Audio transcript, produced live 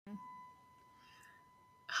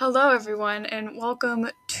Hello, everyone, and welcome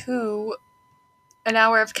to An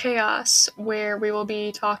Hour of Chaos, where we will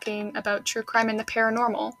be talking about true crime and the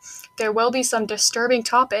paranormal. There will be some disturbing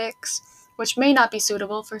topics, which may not be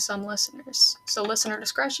suitable for some listeners, so listener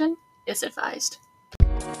discretion is advised.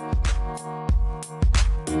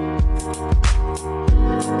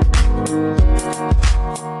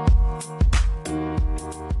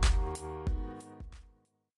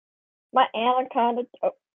 My anaconda.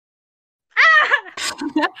 Oh.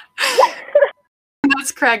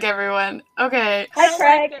 That's Craig, everyone. Okay. Hi,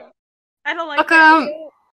 Craig. I don't like Welcome. Craig.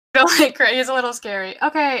 Don't like Craig. He's a little scary.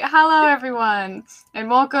 Okay. Hello, everyone, and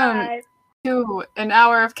welcome Hi. to An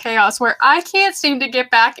Hour of Chaos, where I can't seem to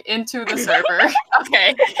get back into the server.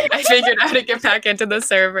 Okay. I figured out how to get back into the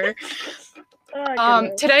server. Oh,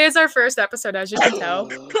 Today is our first episode, as you can tell.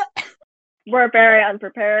 We're very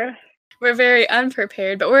unprepared. We're very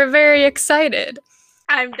unprepared, but we're very excited.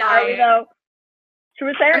 I'm Are we dying. though? Should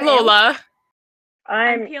we say our I'm names? Lola.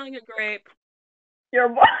 I'm I'm peeling a grape.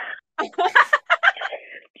 your.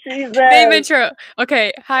 Jesus. Name intro.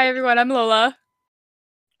 Okay. Hi, everyone. I'm Lola.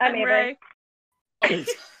 I'm I'm Avery. Ray.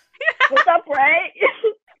 What's up, Ray?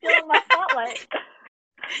 You're on my spotlight.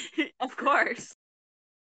 Of course.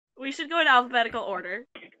 We should go in alphabetical order.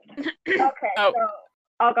 Okay, Oh. so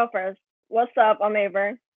I'll go first. What's up? I'm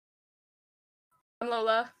Avery. I'm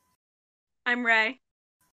Lola. I'm Ray.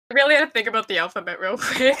 I really had to think about the alphabet real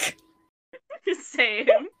quick. Same.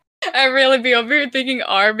 I really be over here thinking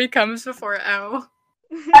R becomes before L.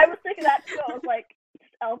 I was thinking that too. I was like, does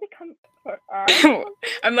L become R?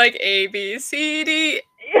 I'm like A, B, C, D,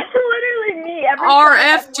 Literally me. Every R,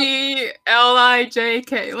 time F, G, L, I, J,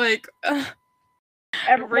 K. Like,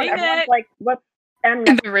 everyone's Remix. like, what's M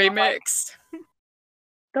the next? I'm like, remix.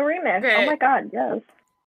 The remix. Okay. Oh my god, yes.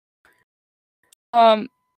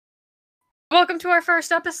 Welcome to our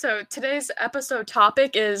first episode. Today's episode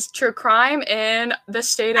topic is true crime in the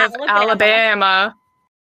state of Alabama.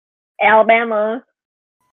 Alabama.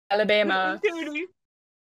 Alabama. Duty.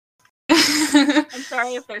 I'm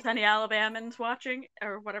sorry if there's any Alabamans watching,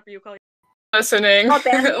 or whatever you call it. Listening,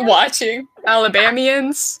 Alabamians? watching.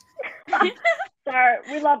 Alabamians. Sorry,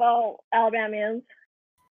 we love all Alabamians.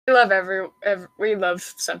 We love we love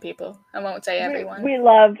some people. I won't say everyone. We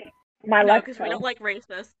love my No, life. because we don't like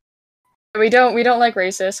racists. We don't like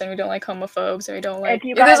racists, and we don't like homophobes, and we don't like. If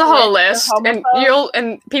you There's guys a whole are list, and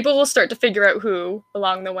homophobes- people will start to figure out who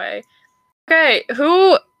along the way. Okay,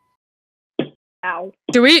 who Ow.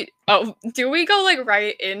 do we go like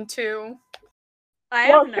right into? I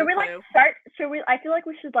Well, have should no we clue. start? Should we? I feel like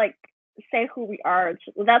we should say who we are.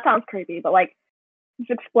 That sounds creepy, but just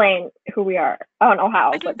explain who we are. I don't know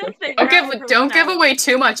how. I But think just, they'll Don't give away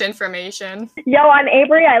too much information. yo, I'm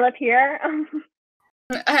Avery. I live here.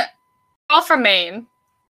 All from Maine.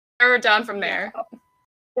 Or down from there.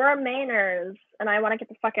 We're Mainers, and I want to get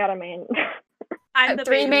the fuck out of Maine. I'm the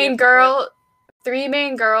Three baby main of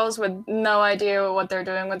the girls with no idea what they're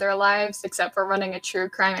doing with their lives except for running a true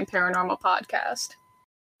crime and paranormal podcast.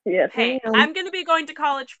 Yes. Hey, ma'am. I'm gonna be going to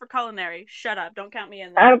college for culinary. Shut up! Don't count me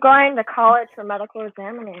in there. I'm going to college for medical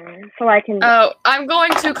examiner, so I can. Oh, I'm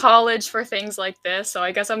going to college for things like this, so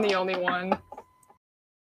I guess I'm the only one.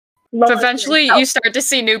 If eventually you start to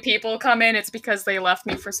see new people come in, it's because they left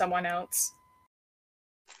me for someone else.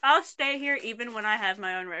 I'll stay here even when I have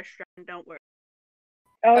my own restaurant. Don't worry.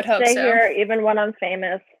 I'll would hope stay so. here even when I'm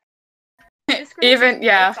famous. This girl Even is so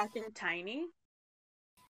yeah. fucking tiny.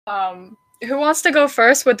 Who wants to go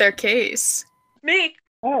first with their case? Me.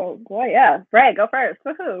 Oh boy, yeah. Ray, go first.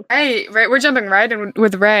 Woohoo! Hey, Ray, we're jumping right in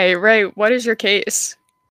with Ray. Ray, what is your case?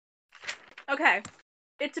 Okay,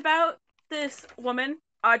 it's about this woman,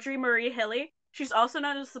 Audrey Marie Hilly. She's also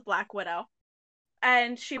known as the Black Widow,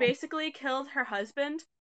 and she basically killed her husband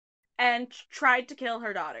and tried to kill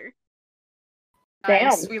her daughter.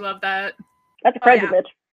 Nice, Damn. we love that. That's a crazy yeah.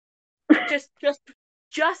 bitch.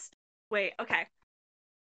 Just wait. Okay.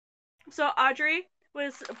 So Audrey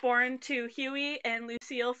was born to Huey and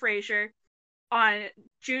Lucille Frazier on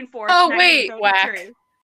June 4th. Oh, wait, 1933. whack.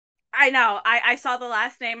 I know. I saw the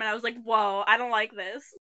last name and I was like, whoa, I don't like this.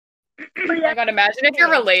 Oh my god, imagine if you're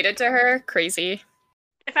related to her. Crazy.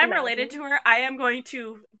 If I'm related to her, I am going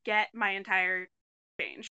to get my entire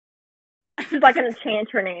change. She's like gonna change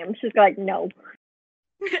her name. She's like, no.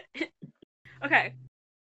 Okay.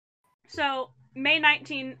 So, May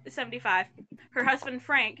 1975, her husband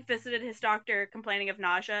Frank visited his doctor complaining of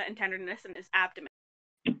nausea and tenderness in his abdomen.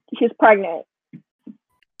 She's pregnant.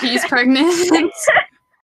 He's pregnant.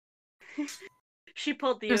 She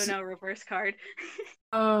pulled the Uno reverse card.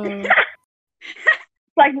 Oh. It's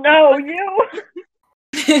like, no,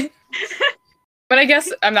 you. But I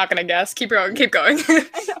guess I'm not gonna guess. Keep going. Keep going.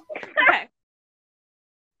 Okay.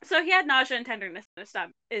 So he had nausea and tenderness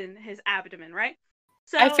in his abdomen, right?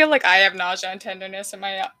 So I feel like I have nausea and tenderness in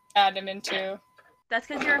my abdomen too. that's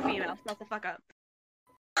because you're a female. Shut the fuck up.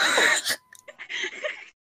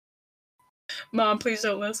 Mom, please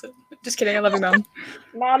don't listen. Just kidding. I love you, Mom.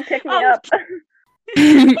 Mom, pick me Oh. up.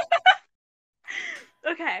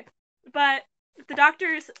 Okay, but the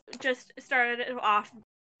doctors just started off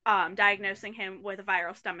diagnosing him with a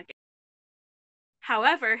viral stomach ache.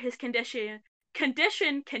 However, his condition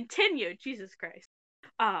continued. Jesus Christ.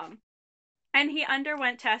 And he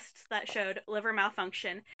underwent tests that showed liver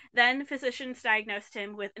malfunction. Then physicians diagnosed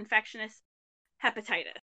him with infectious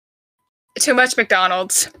hepatitis. Too much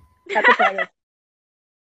McDonald's. Hepatitis.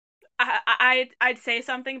 I'd say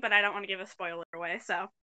something, but I don't want to give a spoiler away, so.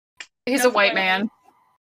 He's No a white spoilers.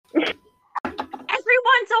 man.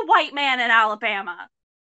 Everyone's a white man in Alabama.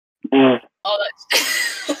 Oh,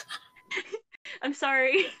 that's... I'm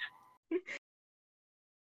sorry.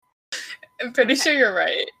 I'm pretty sure you're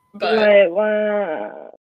right, but Wait,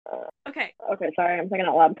 what? Okay, Okay, sorry, I'm thinking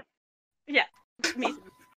out loud. me too.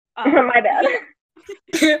 My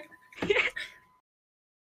bad.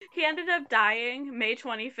 He ended up dying May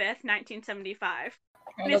 25th, 1975.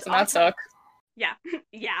 oh, doesn't that suck? Yeah,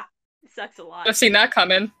 yeah, it sucks a lot. I've seen that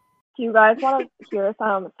coming. Do you guys want to hear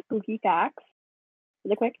some spooky facts?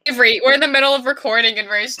 Really quick? Avery, we're in the middle of recording and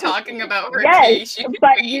Ray's talking about her Yes, case. You can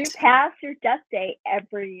but you wait. pass your death date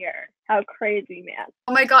every year. How crazy, man.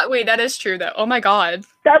 Oh my god, wait, that is true though. Oh my god.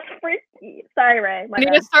 That's freaky. Sorry, Ray. My I need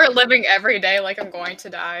bad. to start living every day like I'm going to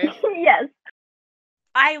die. Yes.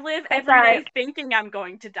 I live That's every day right. thinking I'm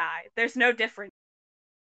going to die. There's no difference.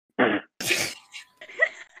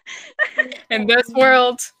 In this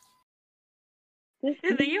world.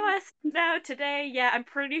 In the US now, today, yeah, I'm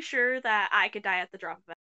pretty sure that I could die at the drop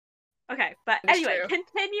of it. Okay, but That's anyway, true.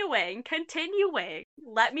 continuing.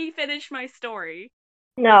 Let me finish my story.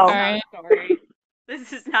 No. This is not a story.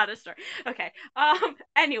 This is not a story. Okay.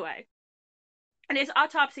 Anyway. In his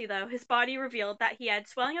autopsy, though, his body revealed that he had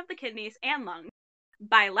swelling of the kidneys and lungs,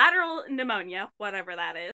 bilateral pneumonia, whatever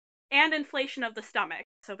that is, and inflation of the stomach.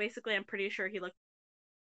 So basically, I'm pretty sure he looked.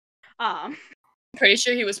 Pretty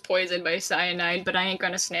sure he was poisoned by cyanide, but I ain't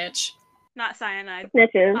gonna snitch. Not cyanide.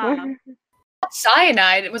 Snitches.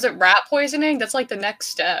 Cyanide? Was it rat poisoning? That's like the next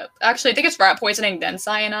step. Actually, I think it's rat poisoning, then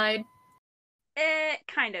cyanide.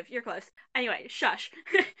 Kind of. You're close. Anyway, shush.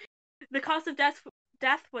 The cause of death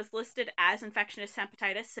was listed as infectious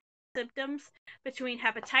hepatitis symptoms between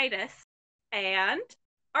hepatitis and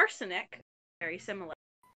arsenic. Very similar.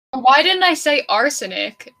 Why didn't I say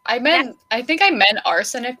arsenic? I think I meant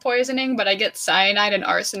arsenic poisoning, but I get cyanide and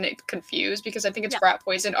arsenic confused because I think it's rat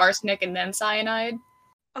poison, arsenic, and then cyanide.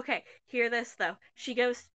 Okay, hear this though. She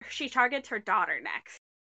targets her daughter next.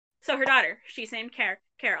 So her daughter, she's named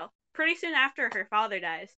Carol. Pretty soon after her father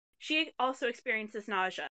dies, she also experiences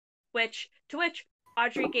nausea, to which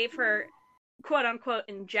Audrey gave her quote-unquote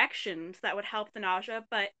injections that would help the nausea,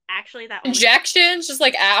 but actually that only... Injections? Just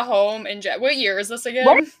like at home what year is this again?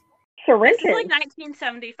 What? Syringes? This is like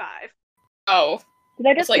 1975. Oh. Did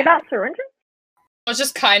I just like- give out syringes? It's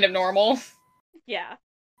just kind of normal. Yeah.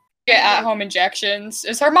 Get at-home injections.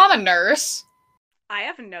 Is her mom a nurse? I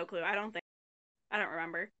have no clue. I don't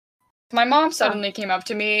remember. My mom suddenly came up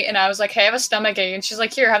to me and I was like, hey, I have a stomach ache. And she's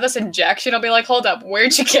like, here, have this injection. I'll be like, hold up,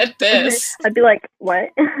 where'd you get this? I'd be like, what?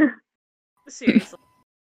 Seriously.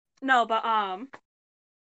 No, but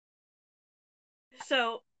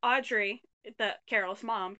so Audrey, Carol's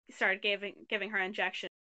mom, started giving her injection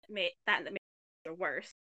made it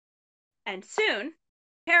worse. And soon,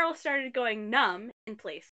 Carol started going numb in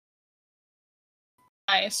place.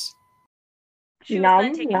 Nice. She was Numb?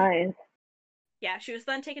 then taken Nice. Yeah, she was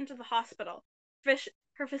then taken to the hospital.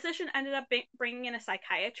 Her physician ended up bringing in a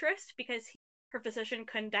psychiatrist because her physician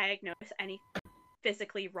couldn't diagnose anything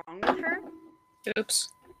physically wrong with her. Oops.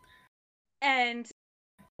 And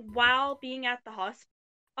while being at the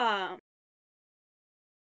hospital,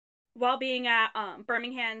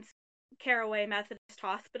 Birmingham's Caraway Methodist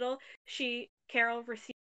Hospital, Carol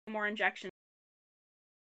received more injections.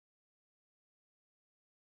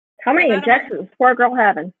 How many injections is poor girl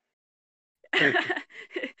having?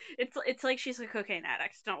 It's like she's a cocaine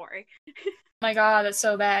addict. Don't worry. Oh my god, that's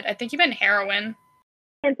so bad. I think you meant heroin.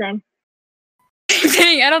 Same thing.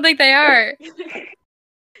 Dang, I don't think they are.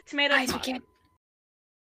 Tomato. Guys, we can't.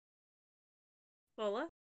 Lola,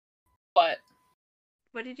 What?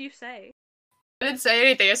 what did you say? I didn't say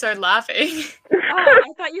anything. I started laughing. Oh,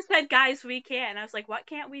 I thought you said, guys, we can. I was like, what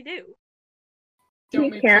can't we do? Don't We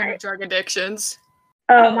make fun can't. of drug addictions.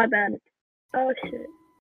 Oh, my bad. Oh, shit.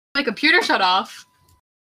 My computer shut off.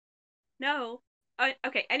 No.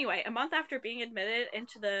 Okay, anyway, a month after being admitted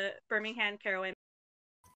into the Birmingham Caraway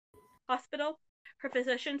Hospital, her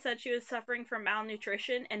physician said she was suffering from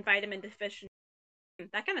malnutrition and vitamin deficiency.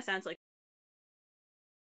 That kind of sounds like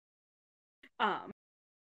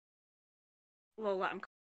Lola.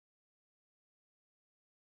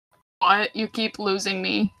 What? You keep losing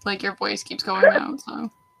me. Like, your voice keeps going out, so.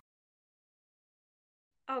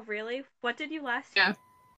 Oh, really? What did you last? Yeah.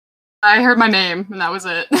 I heard my name, and that was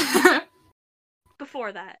it.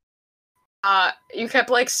 Before that. You kept,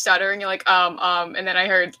 like, stuttering. You're like, and then I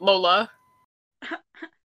heard Lola.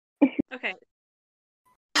 Okay.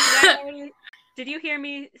 Did you hear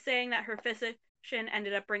me saying that her physician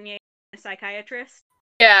ended up bringing a psychiatrist?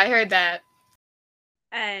 Yeah, I heard that.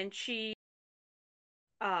 And she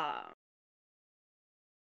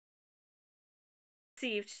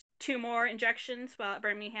received 2 more injections while at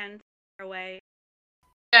Birmingham away.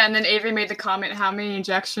 Yeah, and then Avery made the comment, how many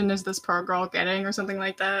injections is this poor girl getting, or something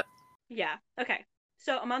like that. Yeah, okay.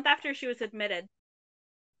 So a month after she was admitted,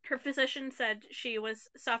 her physician said she was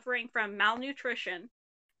suffering from malnutrition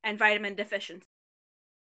and vitamin deficiency.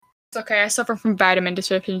 It's okay, I suffer from vitamin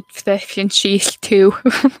deficiency too.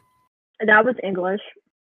 That was English.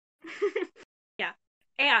 Yeah.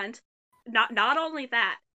 And not only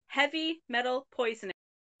that, heavy metal poisoning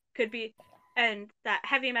could be, and that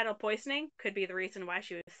heavy metal poisoning could be the reason why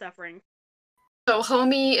she was suffering. So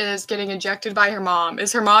Homie is getting injected by her mom.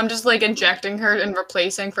 Is her mom just, like, injecting her and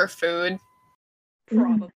replacing for food?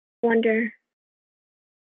 Probably. Wonder.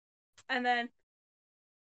 And then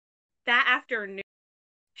that afternoon,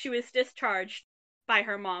 she was discharged by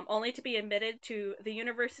her mom, only to be admitted to the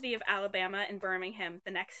University of Alabama in Birmingham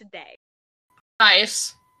the next day.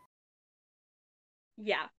 Nice.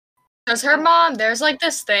 Yeah. Because her mom, there's, like,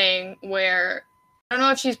 this thing where, I don't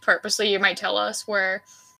know if she's purposely, you might tell us, where,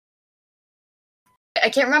 I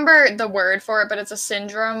can't remember the word for it, but it's a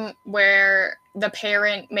syndrome where the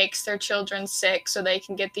parent makes their children sick so they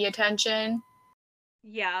can get the attention.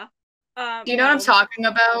 Yeah. Do you know what I'm talking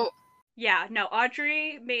about? Yeah, no,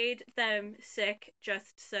 Audrey made them sick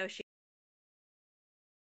just so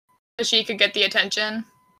she could get the attention?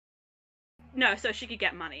 No, so she could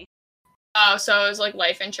get money. Oh, so it was like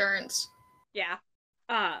life insurance. Yeah.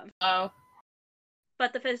 Oh.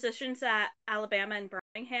 But the physicians at Alabama and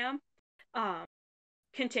Birmingham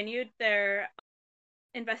continued their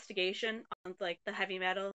investigation on, like, the heavy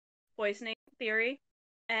metal poisoning theory.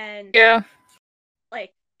 And yeah,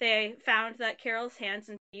 like, they found that Carol's hands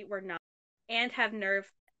and feet were numb and had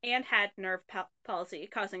nerve palsy,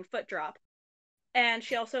 causing foot drop. And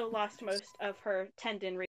she also lost most of her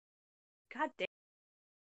tendon. God damn,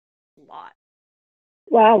 a lot.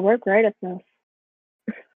 Wow, we're great at this.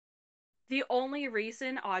 The only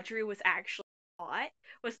reason Audrey was actually caught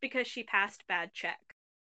was because she passed bad check.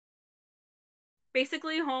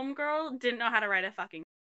 Basically, homegirl didn't know how to write a fucking.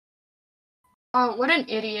 Oh, what an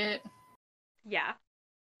idiot. Yeah.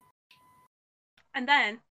 And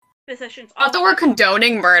then physicians. Not that we're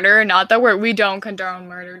condoning murder, not that we don't condone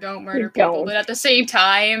murder, don't murder people, don't. But at the same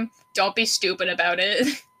time, don't be stupid about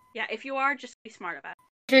it. Yeah, if you are, just be smart about it.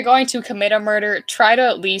 If you're going to commit a murder, try to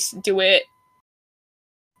at least do it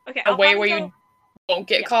a way where you won't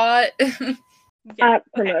get caught. Not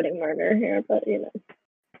promoting murder here, but you know.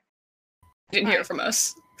 Didn't hear from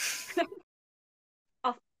us.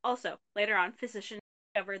 Also, later on, physicians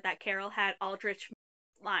discovered that Carol had Aldrich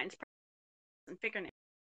lines and fingernails,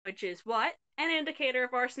 which is what? An indicator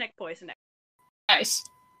of arsenic poisoning. Nice.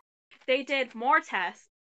 They did more tests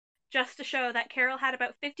just to show that Carol had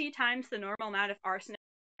about 50 times the normal amount of arsenic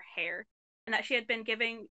in her hair, and that she had been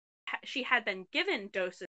given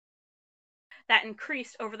doses that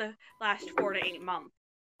increased over the last 4 to 8 months.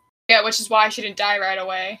 Yeah, which is why she didn't die right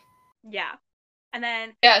away. Yeah. And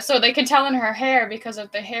then... Yeah, so they can tell in her hair because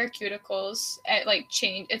of the hair cuticles. It, like,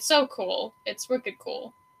 change. It's so cool. It's wicked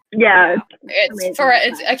cool. Yeah.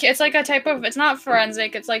 It's like a type of... It's not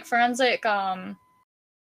forensic. It's like forensic, I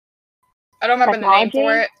don't remember technology? The name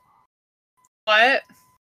for it. What?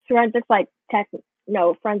 Forensic, like,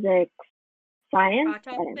 forensic science?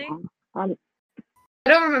 I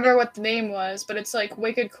don't remember what the name was, but it's, like,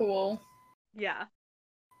 wicked cool. Yeah.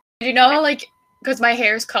 You know, like... Because my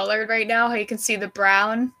hair's colored right now, how you can see the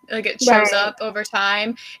brown, like it shows up over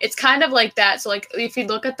time. It's kind of like that. So like if you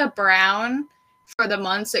look at the brown for the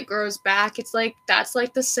months it grows back, it's like that's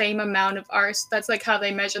like the same amount of that's like how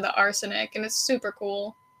they measure the arsenic, and it's super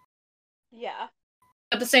cool. Yeah.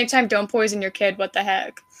 At the same time, don't poison your kid. What the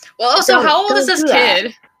heck? Well, also, how old is this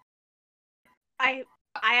kid? I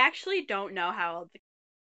actually don't know how old the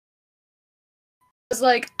Because,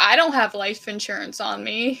 like, I don't have life insurance on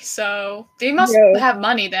me, so they must have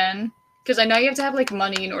money then. Because I know you have to have, like,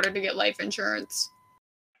 money in order to get life insurance.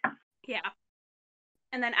 Yeah.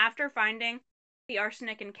 And then after finding the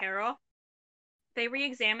arsenic in Carol, they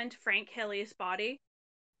re-examined Frank Hilly's body,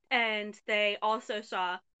 and they also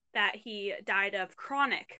saw that he died of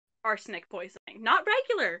chronic arsenic poisoning. Not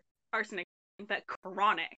regular arsenic, but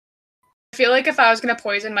chronic. I feel like if I was gonna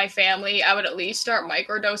poison my family, I would at least start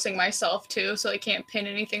microdosing myself too, so they can't pin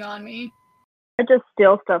anything on me. I just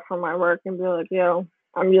steal stuff from my work and be like, yo,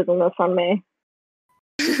 I'm using this on me.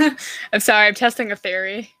 I'm sorry, I'm testing a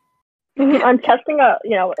theory. I'm testing a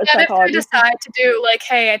And if psychology. you decide to do, like,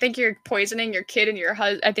 hey, I think you're poisoning your kid and your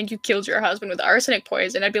husband, I think you killed your husband with arsenic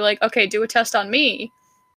poison, I'd be like, okay, do a test on me.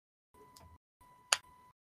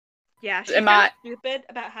 Yeah, she's Am kind I- of stupid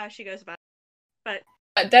about how she goes about it.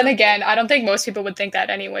 But then again, I don't think most people would think that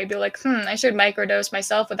anyway. Be like, I should microdose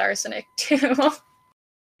myself with arsenic too.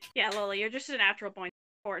 Yeah, Lily, you're just a natural born.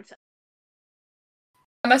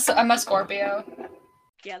 I'm a Scorpio.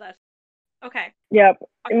 Yeah, that's okay. Yep,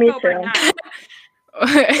 me October too. 9th.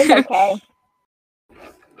 It's okay.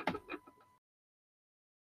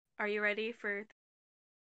 Are you ready for?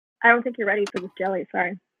 I don't think you're ready for this jelly.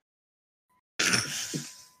 Sorry.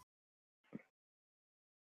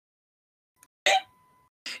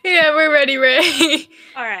 Yeah, we're ready, Ray.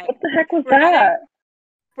 All right, What the heck was We're gonna- that?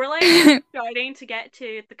 we're like starting to get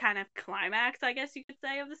to the kind of climax, I guess you could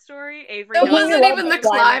say, of the story. Avery, It It wasn't was even the the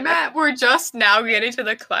climax. climax. We're just now getting to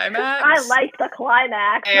the climax. I like the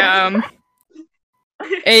climax.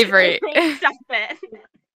 Avery. Stop it.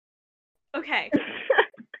 Okay.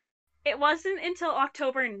 It wasn't until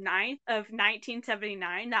October 9th of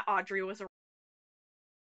 1979 that Audrey was arrested.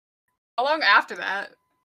 How long after that?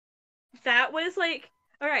 That was like,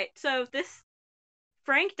 all right, so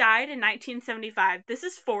Frank died in 1975. This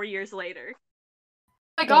is 4 years later.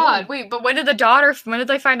 Oh my god, wait, but when did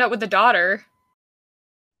they find out with the daughter?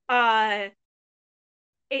 It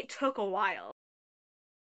took a while.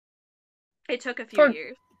 It took a few For-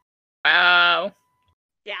 years. Wow.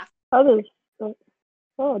 Yeah.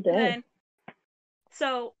 Oh, dang. Then,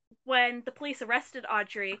 so when the police arrested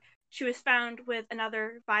Audrey, she was found with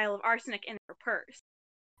another vial of arsenic in her purse.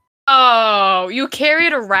 Oh, you carry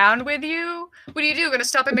it around with you? What do you do? Gonna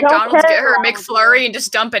stop at Don't McDonald's, carry get her a it around with McFlurry, and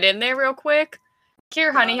just dump it in there real quick?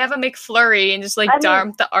 Here, honey, have a McFlurry and just, like, I mean-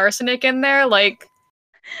 dump the arsenic in there? Like,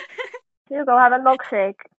 Here, go have a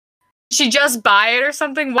milkshake. she just buy it or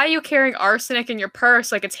something? Why are you carrying arsenic in your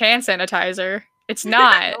purse like it's hand sanitizer? It's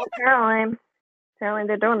not. Oh, apparently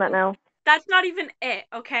they're doing that now. That's not even it,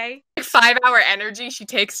 okay? 5-hour energy, she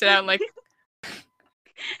takes it out and, like,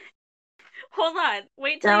 Hold on.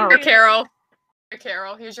 Wait till No. you here, read Carol. Here,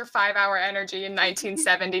 Carol, here's your 5-hour energy in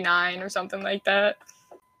 1979 or something like that.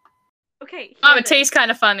 Okay. Oh, here it tastes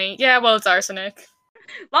kind of funny. Yeah, well, it's arsenic.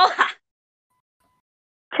 Well,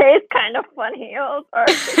 Tastes kind of funny. Oh,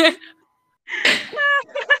 sorry.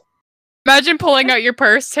 Imagine pulling out your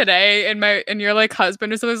purse today and your like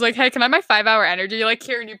husband or someone's like, hey, can I have my 5-hour energy? You're like,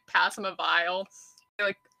 here, and you pass him a vial. You're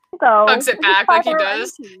like, Go. hugs it back like he 5-hour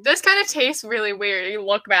does. energy. This kind of tastes really weird. You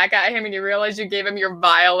look back at him and you realize you gave him your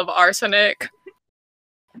vial of arsenic.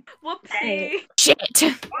 whoopsie. Shit.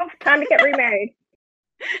 Oh, time to get remarried.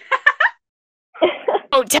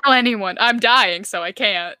 Don't tell anyone. I'm dying, so I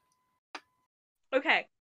can't. Okay.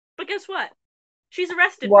 But guess what? She's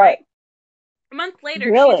arrested, What? right? A month later,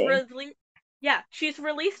 Really? she's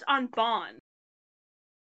released on bond.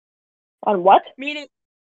 On what? Meaning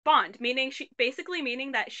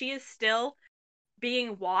meaning that she is still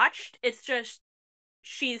being watched. It's just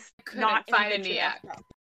she's Couldn't not in find the any jail act. cell.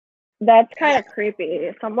 That's kind of creepy.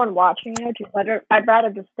 If someone watching you, I'd rather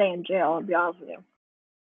just stay in jail, to be honest with you.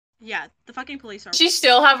 Yeah, the fucking police are Does she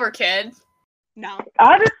still have her kid? no.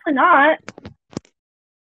 Obviously not.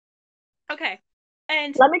 Okay.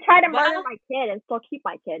 And Let me try to murder Well- my kid and still keep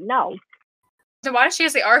my kid. No. So why does she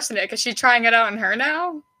have the arsenic? Is she trying it out on her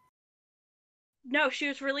now? no, she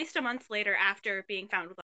was released a month later after being found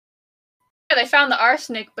with. Yeah, they found the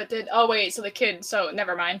arsenic, but oh wait, so the kid, so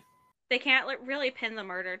never mind. They can't really pin the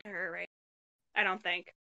murder to her, right? I don't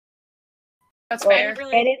think. That's Well, fair.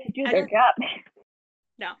 Really- They need to do I their don't- job.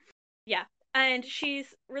 And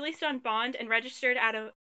she's released on bond and registered at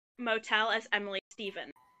a motel as Emily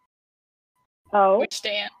Stevens. Oh, Which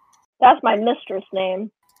stand? that's my mistress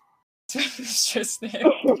name. It's just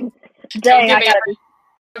name. Dang, give I me gotta be.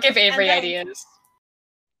 Don't give Avery then- ideas.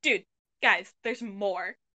 Dude, guys, there's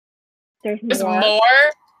more. There's There's more. more?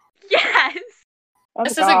 Yes! Oh,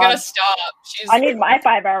 This isn't God. gonna stop. She's I need my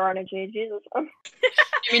 5-hour energy. Jesus. you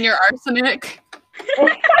mean your arsenic?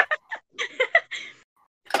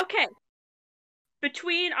 Okay.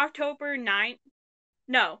 Between October 9th.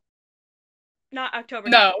 No. not October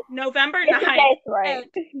 9th. No. November Get the 9th. dates right.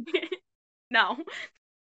 No.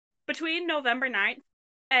 Between November 9th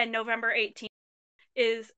and November 18th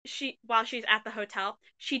while she's at the hotel,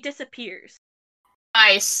 she disappears.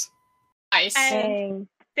 Nice. And Dang.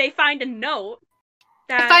 they find a note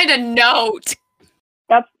I find a note.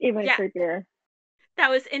 That's even Yeah. creepier. that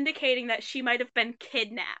was indicating that she might have been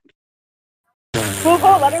kidnapped.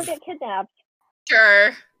 Google, let her get kidnapped.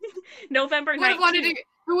 Sure. November Who would have 19th. wanted to,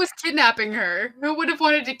 who was kidnapping her? Who would have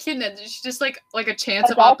wanted to kidnap? She's just like a chance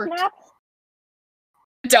of Adult opportunity. nap?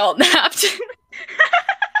 Adult napped.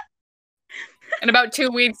 In about 2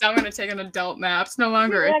 weeks, I'm gonna take an adult nap. It's no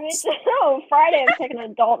longer. Yeah, me too. Friday, I'm taking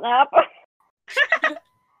an adult nap.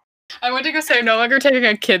 I went to go say I'm no longer taking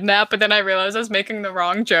a kid nap, but then I realized I was making the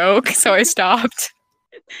wrong joke, so I stopped.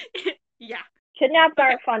 Yeah. Kidnaps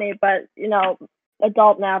aren't funny, but,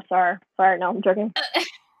 adult naps are. Sorry, no, I'm joking.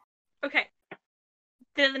 Okay.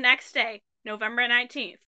 Then the next day, November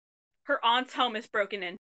 19th, her aunt's home is broken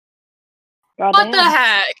in. God What damn. the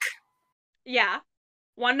heck? Yeah.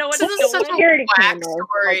 Wanna know what This is is such a Security whack cameras.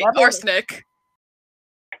 story. Like, what is- Arsenic.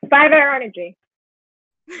 5-hour energy.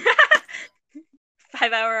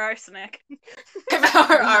 5-hour arsenic.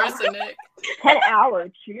 5-hour arsenic. 10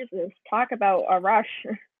 hours. Jesus. Talk about a rush.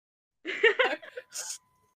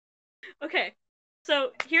 Okay.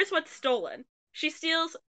 So here's what's stolen. She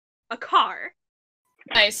steals a car,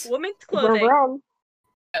 Nice. woman's Vroom, clothing, vroom.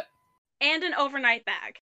 and an overnight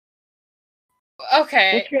bag.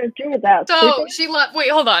 Okay. What you gonna do with that? So Sleeping? she left. Wait,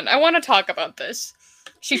 hold on. I want to talk about this.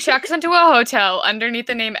 She checks into a hotel underneath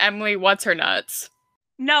the name Emily What's Her Nuts.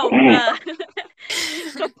 No,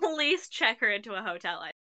 the police check her into a hotel.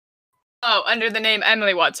 Oh, under the name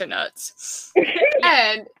Emily What's Her Nuts.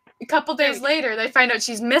 And a couple There days we go. later, they find out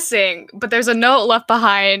she's missing, but there's a note left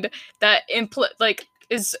behind that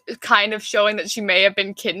is kind of showing that she may have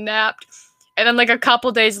been kidnapped. And then, a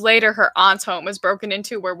couple days later, her aunt's home was broken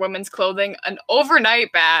into, where women's clothing, an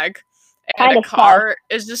overnight bag, and Kinda a car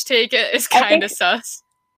is just taken. It's I kind of think- sus.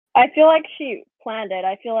 I feel like she planned it.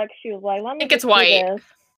 I feel like she was like, let me think just it's white. do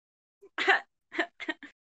this.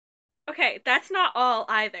 Okay, that's not all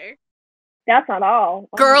either. That's not all.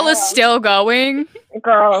 Oh Girl my is God. still going.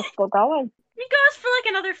 Girl is still going. It goes for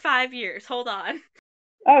another 5 years. Hold on.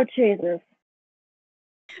 Oh, Jesus.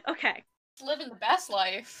 Okay. Living the best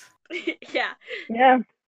life. Yeah. Yeah.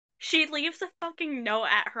 She leaves a fucking note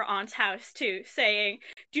at her aunt's house too, saying,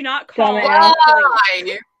 "Do not call Dumbass. the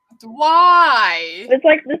police." Why? Why? It's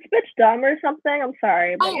like this bitch dumb or something. I'm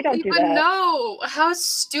sorry, but you don't do even that. know. How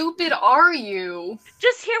stupid are you?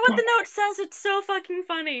 Just hear what the note says. It's so fucking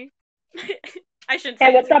funny. I shouldn't say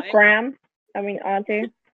Hey, it's what's up, funny. Graham? I mean,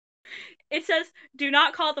 Auntie. It says, "Do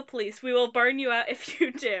not call the police. We will burn you out if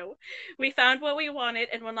you do. We found what we wanted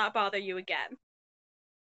and will not bother you again."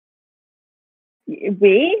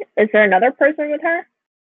 We? Is there another person with her?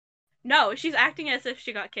 No, she's acting as if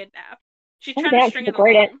she got kidnapped. She's Oh, trying damn, to string she's it a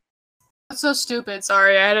great along. That's so stupid.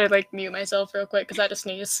 Sorry, I had to mute myself real quick because I had to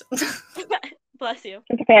sneeze. Bless you.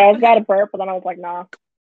 It's okay. I was about to burp, but then I was like, nah.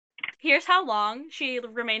 Here's how long she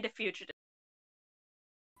remained a fugitive.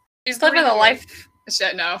 She's living the 3 years. life.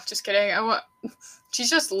 Shit, no, just kidding. She's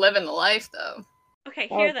just living the life though. Okay,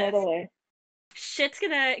 Oh, hear this. totally. Shit's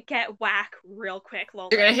gonna get whack real quick, Lola.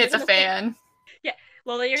 You're gonna hit the gonna think- fan.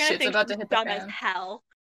 Lola, you're gonna Shit's think about to she's hit the dumb as fan. hell.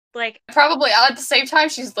 Like, Probably at the same time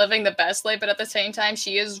she's living the best life, but at the same time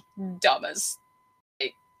she is dumb as.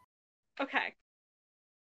 okay.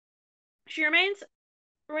 She remained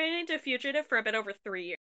a fugitive for a bit over 3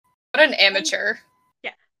 years. What an amateur.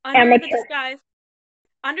 Amateur.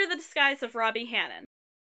 Under the disguise of Robbie Hannon.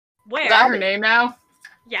 Where? Is that her name now?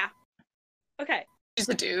 Yeah. Okay. She's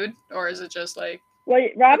a dude, or is it just like Well,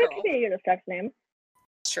 Robbie girl. could be a unisex name.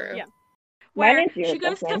 it's true? Yeah. My Where name's she unisex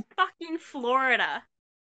goes to name. fucking Florida.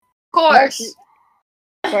 Of course.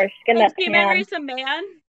 Of course, she's getting And that she tan. marries a man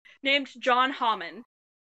named John Hammond.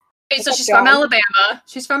 Okay, so What's up, she's from John? Alabama.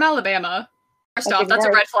 She's from Alabama. First That's off, that's a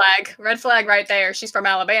even red flag. Red flag right there. She's from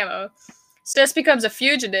Alabama. Sis becomes a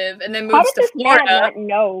fugitive and then How moves did to this man Florida not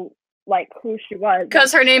know, who she was?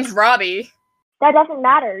 because her name's Robbie. That doesn't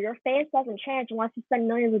matter. Your face doesn't change unless you spend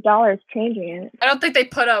millions of dollars changing it. I don't think they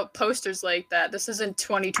put out posters like that. This isn't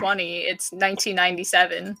 2020. It's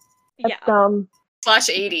 1997 Yeah. That's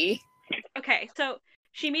 /80. Okay, so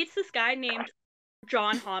she meets this guy named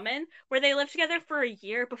John Hammond, where they lived together for a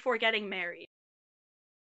year before getting married.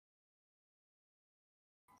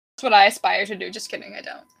 That's what I aspire to do. Just kidding. I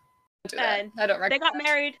don't. Do that. And I don't They got recommend.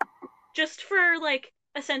 married just for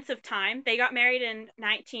a sense of time. They got married in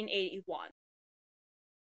 1981.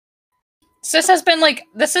 Sis has been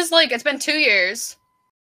it's been 2 years.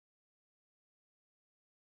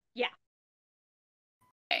 Yeah.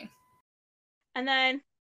 And then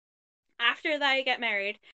after they get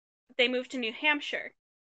married, they move to New Hampshire.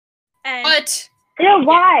 And What? Ew,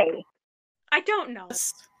 why? I don't know.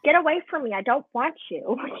 Get away from me. I don't want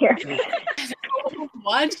you here. I don't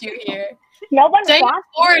want you here. No one Stay in wants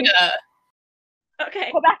me. Florida.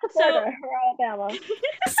 Okay. Go back to So- Florida or Alabama.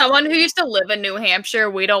 Someone who used to live in New Hampshire,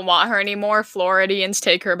 we don't want her anymore. Floridians,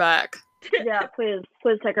 take her back. Yeah, please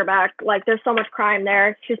take her back. Like, there's so much crime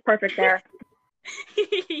there. She's perfect there.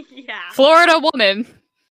 Yeah. Florida woman.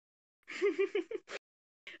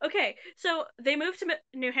 Okay, so they move to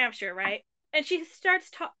New Hampshire, right? And she starts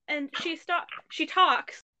she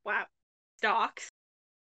talks. Wow, stalks.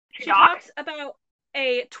 She talks about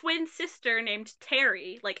a twin sister named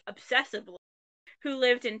Terry, like obsessively, who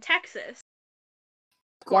lived in Texas.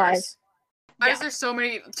 Of course. Why Yeah. is there so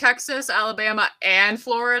many Texas, Alabama, and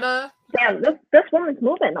Florida? Damn, this woman's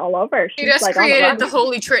moving all over. She She's just like on the created run. the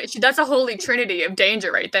holy trinity. That's a holy trinity of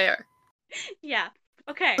danger right there. Yeah.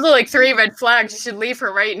 Okay. Those are like 3 red flags. You should leave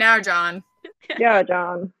her right now, John. Yeah,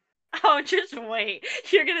 John. Oh, just wait.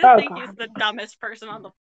 You're gonna Oh, think he's God. the dumbest person on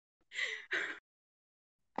the.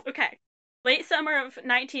 Okay. Late summer of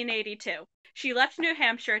 1982, she left New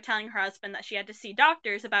Hampshire telling her husband that she had to see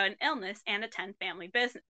doctors about an illness and attend family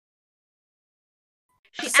business.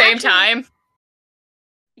 At the same time.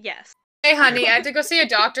 Yes. Hey, honey, I have to go see a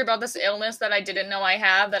doctor about this illness that I didn't know I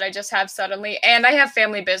have, that I just have suddenly, and I have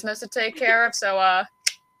family business to take care of, so,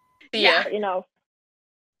 see ya. Yeah. You know.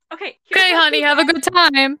 Okay. here's Okay, what honey, she have a does. good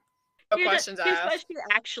time. What Here's questions I here's have? what she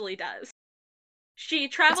actually does. She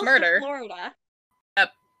travels murder. to Florida.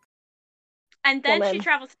 Yep. And then she Woman.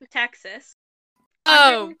 travels to Texas.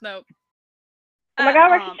 Oh, no. Oh my God,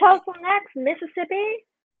 where she tells them next? Mississippi?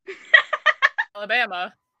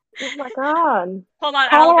 Alabama. Oh my God. Hold on,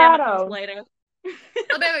 Alabama Colorado. comes later.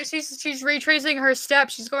 Alabama, she's retracing her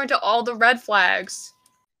steps. She's going to all the red flags.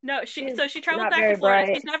 No, She's she traveled not back very to Florida.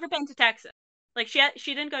 bright. She's never been to Texas. Like she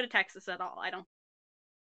didn't go to Texas at all. I don't.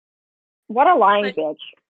 What a lying But- bitch.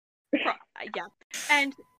 Yeah,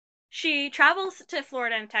 and she travels to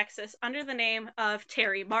Florida and Texas under the name of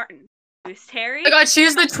Terry Martin. Who's Terry? Oh my god,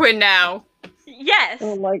 she's the twin now. Yes.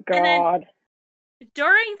 Oh my And then- God.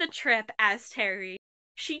 During the trip as Terry,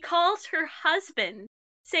 she calls her husband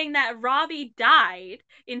saying that Robbie died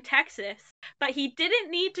in Texas, but he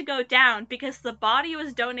didn't need to go down because the body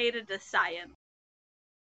was donated to science.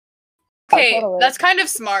 Okay, totally. that's kind of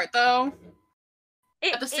smart, though.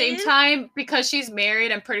 It At the same is- time, because she's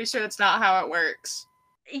married, I'm pretty sure that's not how it works.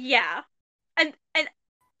 Yeah. And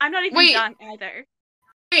I'm not even Wait. done either.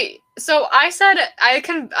 Wait, so I said I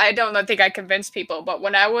don't think I convinced people, but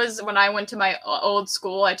when I went to my old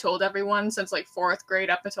school, I told everyone since like 4th grade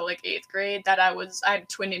up until like 8th grade that I had a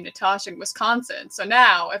twin named Natasha in Wisconsin. So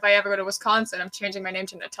now, if I ever go to Wisconsin, I'm changing my name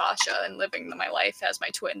to Natasha and living my life as my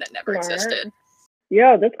twin that never Smart. existed.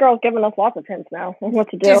 Yo, this girl's giving us lots of hints now on what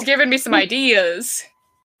to do. She's giving me some ideas.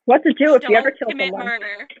 What to do if you Don't ever kill commit someone.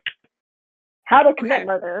 murder. How to commit Okay.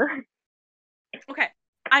 murder. Okay.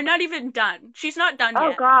 I'm not even done. She's not done Oh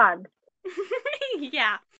yet. God.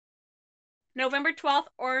 Yeah. November 12th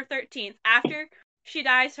or 13th, after she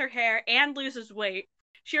dyes her hair and loses weight,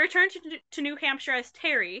 she returns to New Hampshire as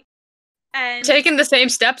Terry and Taking the same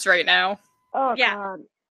steps right now. Oh Yeah. God.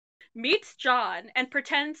 meets John and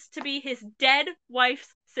pretends to be his dead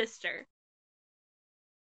wife's sister.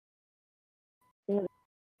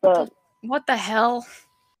 What the hell?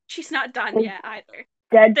 She's not done yet either.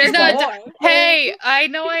 Dead There's not more. Hey, I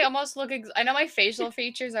know I almost look. I know my facial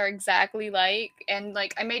features are exactly like, and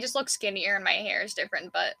like I may just look skinnier and my hair is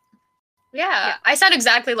different, but yeah, I sound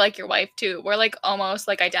exactly like your wife too. We're like almost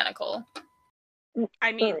like identical.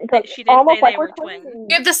 I mean, It's like she did almost say like they were we're twins.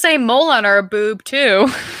 We have the same mole on our boob too.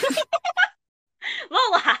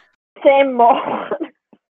 Lola! Same mold.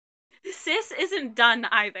 Sis isn't done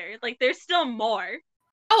either. Like, there's still more.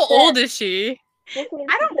 How old is she? This means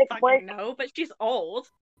I to don't take a fucking break. know, but she's old.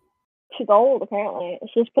 She's old apparently.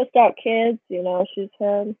 She's pushed out kids. You know, she's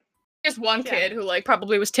had. Just one Yeah. kid who like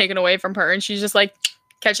probably was taken away from her, and she's just like,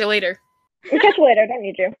 catch you later. We'll catch you later. Don't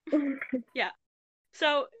need you.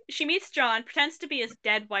 So she meets John, pretends to be his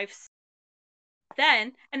dead wife's.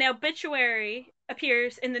 Then an obituary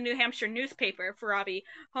appears in the New Hampshire newspaper for Robbie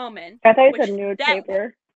Homan. I thought you Which said nude that-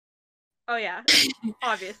 paper. Oh yeah,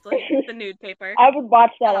 obviously the nude paper. I would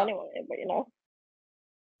watch that Oh. anyway, but you know.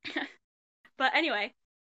 But anyway,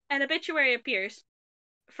 an obituary appears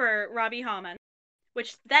for Robbie Homan,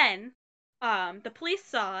 which then the police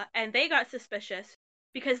saw and they got suspicious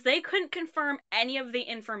because they couldn't confirm any of the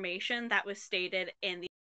information that was stated in the.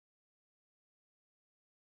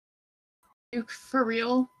 You for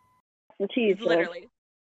real? The cheese. Literally.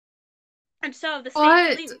 And so the state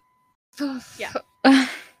What? police, Yeah.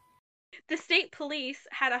 The state police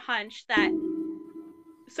had a hunch that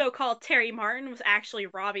so-called Terry Martin was actually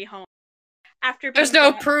Robbie Holmes. After being There's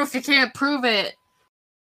no brought- proof. You can't prove it.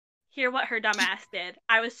 Hear what her dumbass did.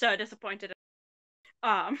 I was so disappointed.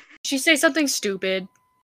 She say something stupid.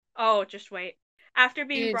 Oh, just wait. After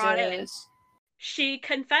being brought in, Jesus. she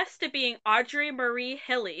confessed to being Audrey Marie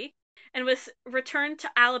Hilley and was returned to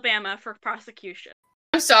Alabama for prosecution.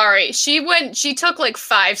 I'm sorry. She took like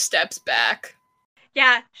 5 steps back.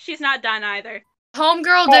 Yeah, she's not done either.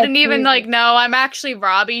 Homegirl Oh, didn't even Jesus. no, I'm actually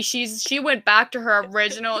Robbie. She went back to her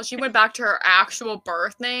original, she went back to her actual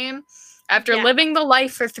birth name. After Yeah. living the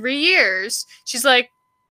life for 3 years, she's like,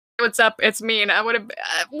 what's up? It's me. And I would have,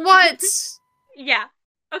 what? Yeah.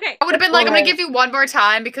 Okay. I would have been like, I'm gonna Right. give you one more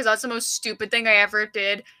time because that's the most stupid thing I ever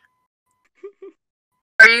did.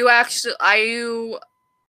 Are you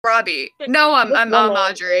Robbie? No, I'm This woman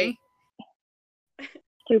Audrey.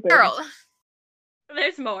 Stupid. Girl.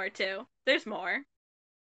 There's more, too. There's more.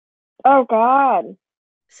 Oh God.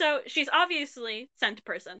 So, she's obviously sent to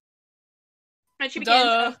prison. And she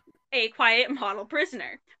Duh. begins a quiet model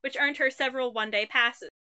prisoner, which earned her several one-day passes.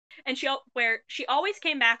 And she always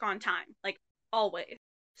came back on time. Like, always.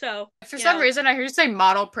 So, For some reason, I heard you say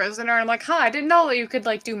model prisoner, and I'm like, I didn't know that you could,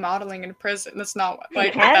 like, do modeling in prison. That's not what, You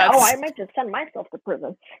like, can? that's... Oh, I might just send myself to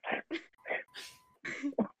prison.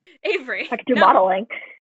 Avery. If I can do no. modeling.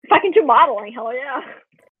 If I can do modeling, hell yeah.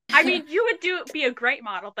 I mean, you would be a great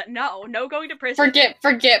model, but no going to prison.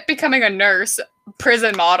 Forget becoming a nurse.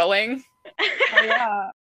 Prison modeling. Oh yeah.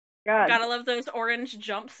 God. Gotta love those orange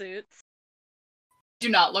jumpsuits. Do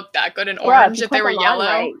not look that good in Bruh, orange you if they put were them on yellow.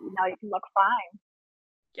 right, now you can look fine.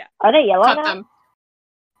 Yeah. Are they yellow Cut now? them.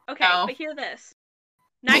 Okay, No. but hear this.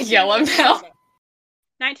 Yellow now.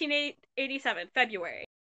 1987, February.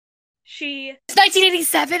 She... It's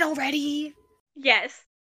 1987 already. Yes.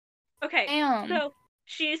 Okay, Damn. so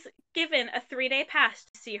she's given a 3-day pass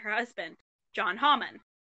to see her husband, John Hammond.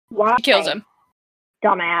 Why? He kills him.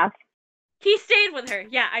 Dumbass. He stayed with her.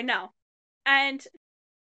 Yeah, I know. And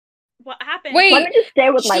what happened... Wait. Let me just stay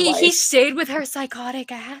with my life. He stayed with her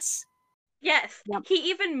psychotic ass. Yes. Yep. He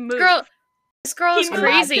even moved. This girl He is moved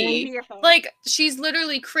crazy. near her. Like, she's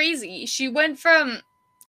literally crazy. She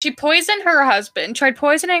poisoned her husband, tried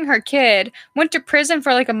poisoning her kid, went to prison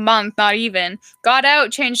for like a month, not even, got out,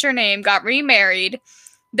 changed her name, got remarried.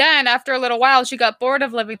 Then, after a little while, she got bored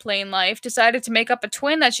of living plain life, decided to make up a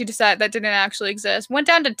twin that she decided that didn't actually exist, went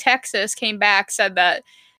down to Texas, came back, said that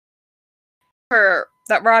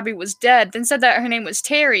Robbie was dead, then said that her name was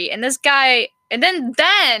Terry, and this guy, and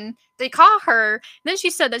then they caught her, and then she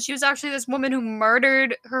said that she was actually this woman who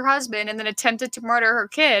murdered her husband and then attempted to murder her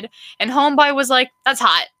kid, and homeboy was like, that's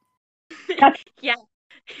hot. Yeah.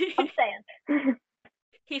 I'm saying.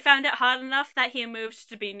 He found it hot enough that he moved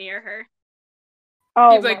to be near her.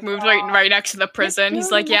 Oh, He like my moved God. right next to the prison.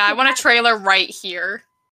 He's like, yeah, I want a trailer right here.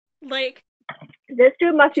 Like, This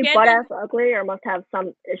dude must be She had butt been- ass ugly or must have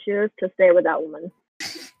some issues to stay with that woman.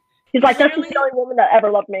 He's like, that's the Literally- only woman that ever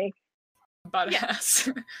loved me. Butt Yeah. ass.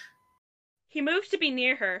 he moved to be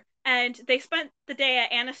near her, and they spent the day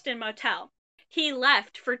at Anniston Motel. He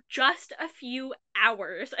left for just a few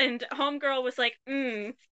hours, and homegirl was like,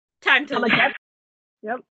 time to I'm leave. like, that's-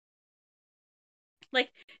 Yep. Like,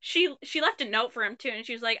 she left a note for him, too, and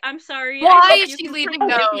she was like, I'm sorry. Why I hope is you she can leaving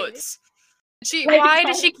forgive me." notes? Like, Why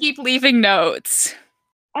does she keep leaving notes?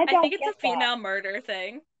 I I don't think it's get a female murder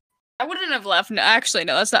thing. I wouldn't have left. Actually,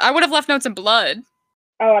 no, that's not. I would have left notes in blood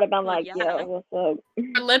That. I would have been Well, like, yeah. yo, what's up?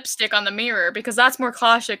 or lipstick on the mirror because that's more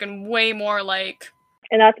classic and way more like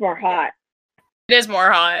And that's more hot. it is more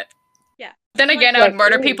hot. Yeah. Then Like- again, I would Like,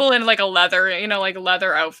 murder ooh. people in like a leather, like a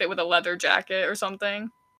leather outfit with a leather jacket or something.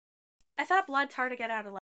 I thought blood's hard to get out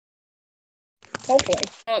of. Hopefully.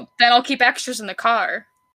 Well, then I'll keep extras in the car.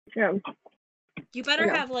 Yeah. You better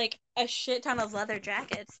Yeah. have, like, a shit ton of leather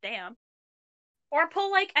jackets, damn. Or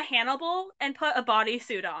pull, like, a Hannibal and put a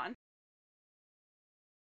bodysuit on.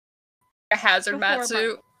 A hazard Before mat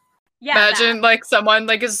suit. Yeah, Imagine that. like someone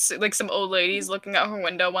like is like some old lady's looking out her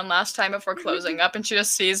window one last time before closing up, and she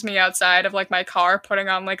just sees me outside of like my car putting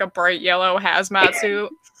on like a bright yellow hazmat suit.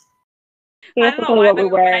 That's don't know what why, we but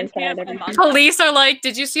it wear reminds me inside of every a month. Police are like,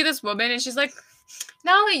 "Did you see this woman?" And she's like,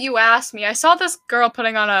 "Now that you asked me, I saw this girl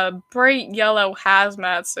putting on a bright yellow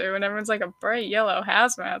hazmat suit," and everyone's like, "A bright yellow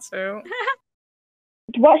hazmat suit."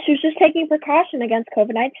 Well, she was just taking precaution against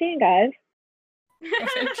COVID-19, guys.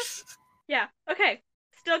 Yeah, okay.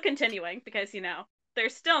 Still continuing, because,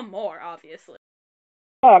 there's still more, obviously.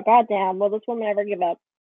 Oh, goddamn. Will this woman ever give up?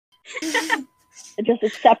 Just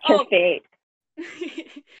accept her Oh. fate.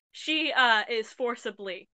 She, is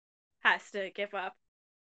forcibly has to give up.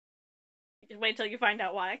 Wait till you find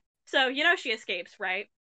out why. So, you know she escapes, right?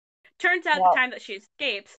 Turns out Yep. the time that she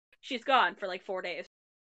escapes, she's gone for like 4 days.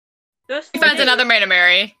 Those He 4 finds days, another man to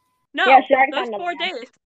marry. No, Yeah, she already those found 4 another man.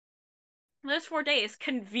 days. Those 4 days,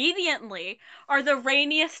 conveniently, are the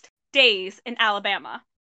rainiest days in Alabama.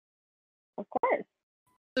 Of course.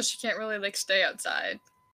 So she can't really, like, stay outside.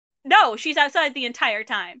 No, she's outside the entire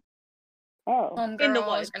time. Oh. In the Homegirl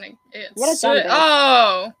woods. is gonna get What a dumb sick. bitch.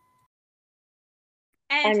 Oh!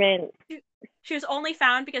 And I mean, she was only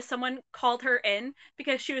found because someone called her in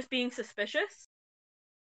because she was being suspicious.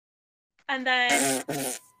 And then,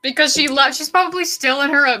 Because she left. She's probably still in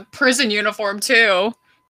her prison uniform, too.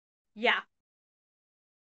 yeah.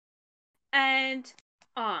 And,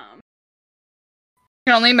 I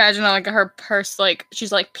can only imagine that, like, her purse, like,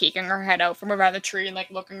 she's, like, peeking her head out from around the tree and, like,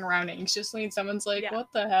 looking around anxiously, and someone's like, Yeah. what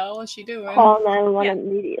the hell is she doing? call 911 Yeah.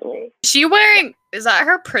 immediately. Is she wearing, is that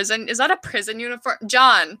her prison, is that a prison uniform?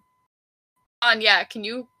 John, yeah, can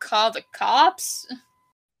you call the cops?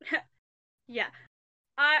 yeah.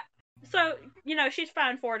 So, you know, she's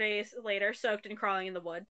found 4 days later, soaked and crawling in the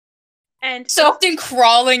woods. And, Soaked and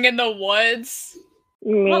crawling in the woods?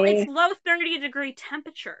 well, Me. it's low 30-degree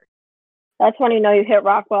temperature. That's when you know you hit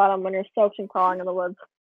rock bottom, when you're soaked and crawling in the woods.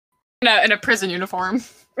 In a prison uniform.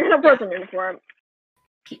 In a prison uniform.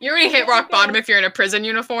 You already hit rock bottom if you're in a prison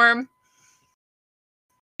uniform.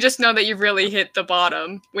 You just know that you really hit the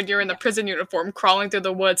bottom when you're in the prison uniform crawling through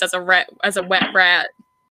the woods as a wet rat.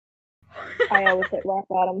 I always hit rock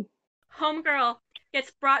bottom. Homegirl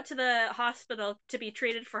gets brought to the hospital to be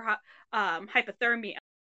treated for hypothermia.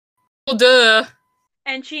 Well, duh.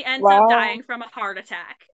 And she ends Wow. up dying from a heart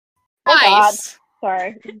attack. Oh, God. Nice.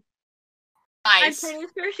 Sorry. Nice. I'm pretty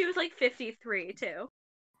sure she was like 53 too.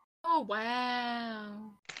 Oh,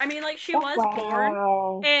 wow. I mean, like, she Oh, was born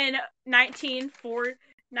in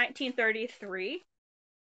 1933.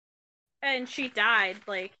 And she died,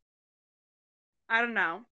 like, I don't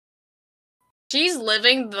know. She's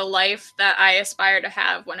living the life that I aspire to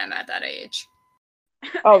have when I'm at that age.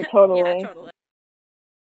 Oh, totally. Yeah, totally.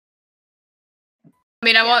 I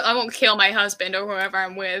mean, I won't kill my husband or whoever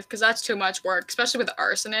I'm with, because that's too much work, especially with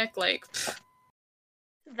arsenic, like...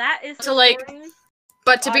 That is the So, like, story.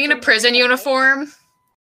 But to be in a Audrey prison Hepburn. uniform,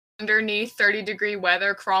 underneath 30-degree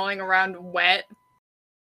weather, crawling around wet,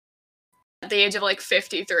 at the age of, like,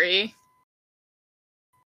 53...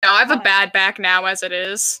 No, I have a bad back now as it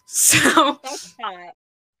is, so... That's hot.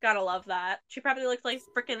 Gotta love that. She probably looked like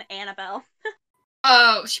freaking Annabelle.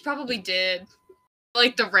 Oh, she probably did.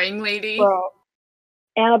 Like the ring lady. Bro.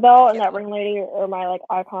 Annabelle and that ring lady are my, like,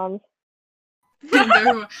 icons.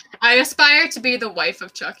 I aspire to be the wife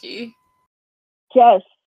of Chucky. Yes.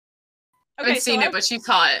 I haven't seen it, but she's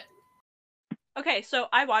hot. Okay, so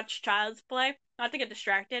I watched Child's Play, not to get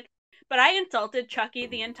distracted, but I insulted Chucky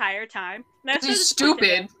the entire time. And I was He's so disappointed in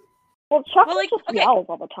stupid. him. Well, Chuck Well, like, just okay. yells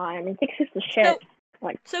all the time. He thinks he's the shit.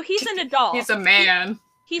 So he's an adult. He's a man.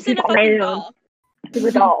 He's in a He's a fucking man. doll. He's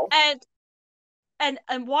a doll.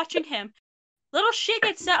 And watching him, little shit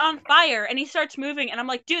gets set on fire, and he starts moving, and I'm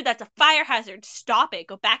like, dude, that's a fire hazard. Stop it.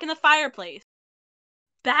 Go back in the fireplace.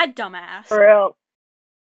 Bad dumbass. For real.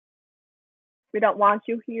 We don't want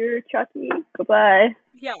you here, Chucky. Goodbye.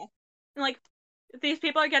 Yeah. And, like, these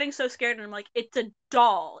people are getting so scared, and I'm like, it's a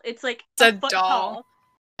doll. It's, like, It's a foot doll. tall.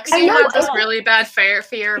 She know, has this it's- really bad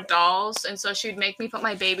fear of dolls, and so she'd make me put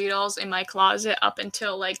my baby dolls in my closet up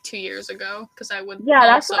until like 2 years ago, because I would Yeah,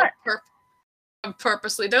 that's also what-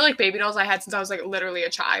 purposely. They're like baby dolls I had since I was like literally a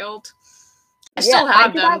child. I Yeah, still I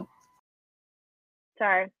have do them.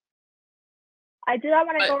 Sorry. I do that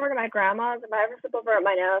when I go over to my grandma's. If I ever sleep over at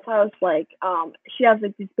my nana's house, like, she has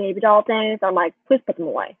like these baby doll things. I'm like, please put them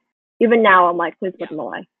away. Even now, I'm like, please put them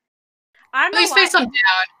away. I don't know Please why. face them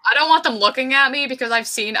down. I don't want them looking at me because I've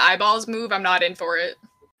seen eyeballs move. I'm not in for it.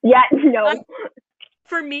 Yeah, no. Um,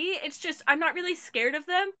 For me, it's just, I'm not really scared of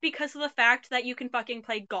them because of the fact that you can fucking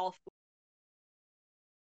play golf.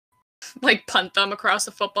 Like punt them across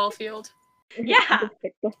the football field. Yeah.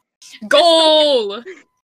 Goal!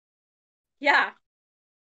 Yeah.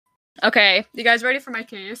 Okay, you guys ready for my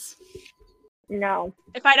case? No.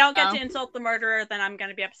 If I don't get Oh. to insult the murderer, then I'm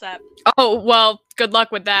gonna be upset. Oh, well, good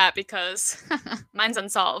luck with that because mine's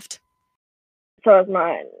unsolved. So is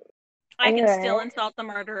mine. I can still Alright. insult the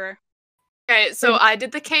murderer. Okay, so I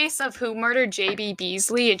did the case of who murdered J.B.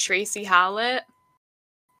 Beasley and Tracy Howlett.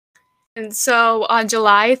 And so on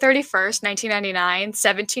July 31st, 1999,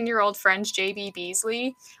 17-year-old French J.B.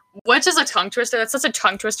 Beasley, which is a tongue twister. That's such a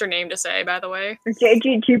tongue twister name to say, by the way.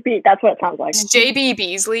 JGGP, that's what it sounds like. J.B.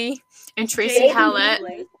 Beasley and Tracy J.B. Howlett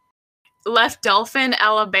Beasley. left Dolphin,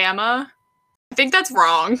 Alabama. I think that's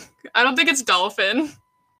wrong. I don't think it's Dolphin.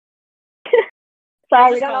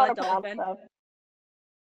 Sorry, we just don't know call how it to pronounce dolphin.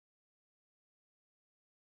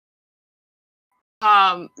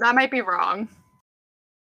 stuff. That might be wrong.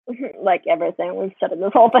 Like everything we've said in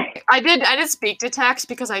this whole thing. I did speak to text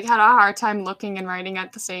because I had a hard time looking and writing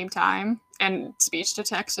at the same time, and speech to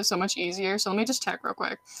text is so much easier. So let me just check real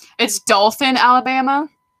quick. It's Dothan, Alabama.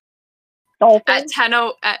 Dolphin? At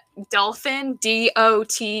Dothan, Dothan.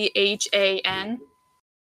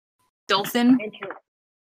 Dothan.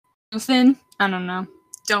 Dothan. I don't know.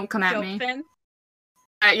 Don't come at me. Dolphin.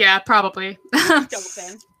 Yeah, probably.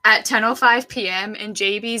 Dolphin. At 10:05 p.m. in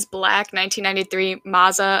JB's black 1993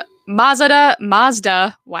 Mazda,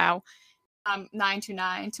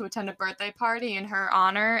 929 to attend a birthday party in her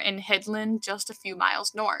honor in Hidland, just a few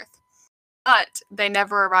miles north. But they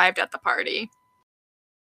never arrived at the party.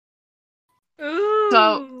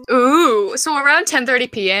 Ooh. So around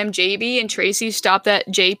 10:30 p.m., JB and Tracy stopped at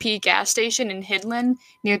JP gas station in Hidland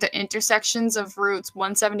near the intersections of routes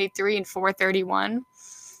 173 and 431,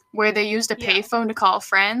 where they used a payphone to call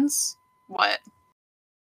friends. What?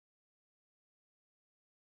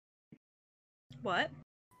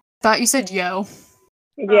 Thought you said yo.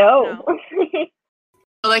 Yo. No.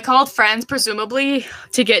 So they called friends, presumably,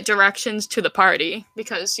 to get directions to the party.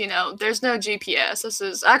 Because, you know, there's no GPS. It's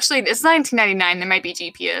 1999, there might be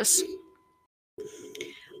GPS.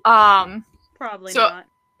 Probably not.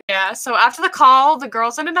 Yeah, so after the call, the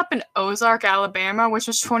girls ended up in Ozark, Alabama, which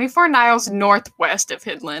was 24 miles northwest of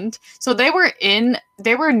Hidland. So they were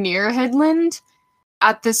near Hidland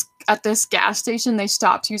at this gas station. They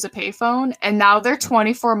stopped to use a payphone, and now they're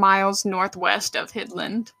 24 miles northwest of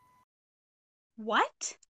Hidland.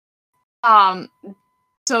 What?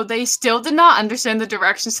 So they still did not understand the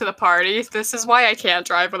directions to the party. This is why I can't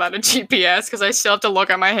drive without a GPS, because I still have to look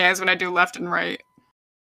at my hands when I do left and right.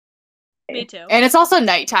 Me too. And it's also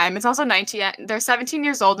nighttime. It's also 19. They're 17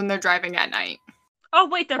 years old and they're driving at night. Oh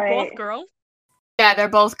wait, they're both girls? Yeah, they're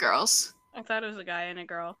both girls. I thought it was a guy and a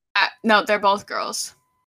girl. No, they're both girls.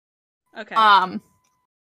 Okay.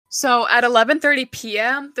 So at 11:30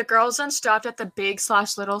 p.m., the girls then stopped at the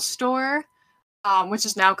Big/Little store, which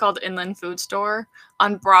is now called Inland Food Store,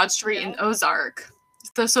 on Broad Street in Ozark.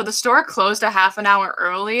 So the store closed a half an hour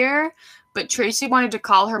earlier, but Tracy wanted to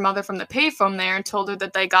call her mother from the payphone there and told her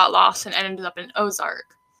that they got lost and ended up in Ozark.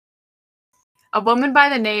 A woman by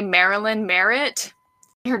the name Marilyn Merritt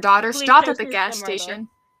and her daughter stopped at the gas station.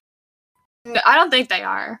 No, I don't think they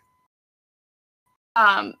are.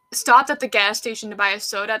 Stopped at the gas station to buy a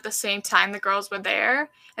soda at the same time the girls were there,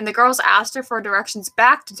 and the girls asked her for directions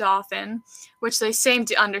back to Dothan, which they seemed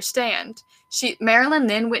to understand. Marilyn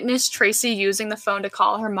then witnessed Tracy using the phone to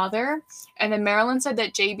call her mother, and then Marilyn said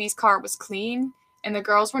that JB's car was clean, and the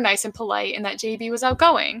girls were nice and polite, and that JB was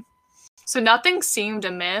outgoing. So nothing seemed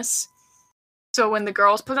amiss. So when the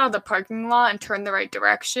girls put out of the parking lot and turned the right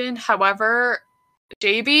direction, however,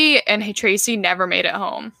 JB and Tracy never made it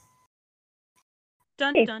home.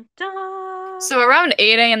 Dun dun dun. So around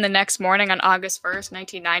 8 a.m. the next morning on August 1st,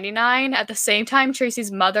 1999, at the same time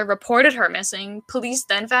Tracy's mother reported her missing, police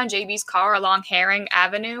then found JB's car along Herring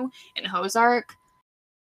Avenue in Ozark.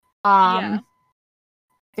 I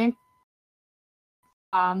think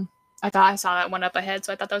I thought I saw that one up ahead,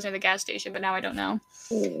 so I thought that was near the gas station, but now I don't know.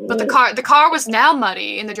 But the car was now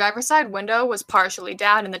muddy, and the driver's side window was partially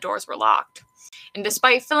down, and the doors were locked. And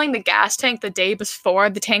despite filling the gas tank the day before,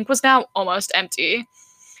 the tank was now almost empty.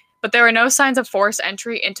 But there were no signs of forced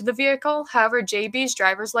entry into the vehicle. However, JB's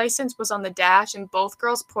driver's license was on the dash, and both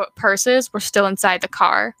girls' purses were still inside the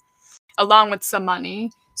car, along with some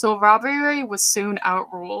money. So robbery was soon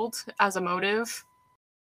outruled as a motive.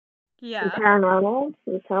 Yeah. Paranormal?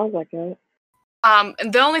 It sounds like it.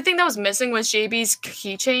 And the only thing that was missing was JB's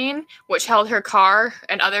keychain, which held her car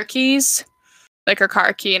and other keys, like her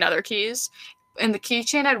car key and other keys. And the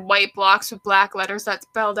keychain had white blocks with black letters that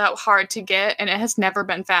spelled out "hard to get," and it has never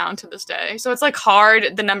been found to this day. So it's like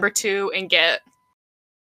hard, the number 2, and get.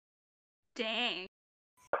 Dang.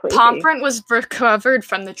 Creepy. Palm print was recovered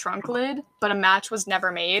from the trunk lid, but a match was never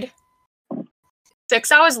made.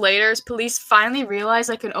 6 hours later, police finally realized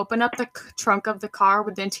they could open up the trunk of the car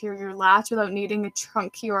with the interior latch without needing a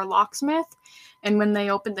trunk key or a locksmith. And when they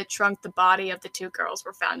opened the trunk, the body of the 2 girls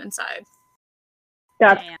were found inside.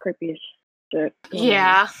 That's creepy as shit.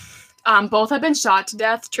 Yeah. Both had been shot to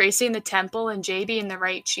death, Tracy in the temple and JB in the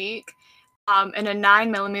right cheek. And a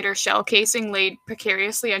 9mm shell casing laid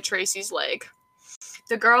precariously on Tracy's leg.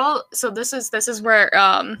 The girl, so this is where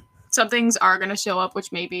some things are going to show up,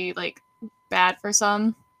 which may be like bad for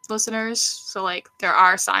some listeners. So like there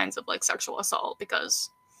are signs of like sexual assault because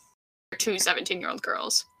they're 2 17-year-old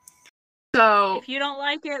girls. So if you don't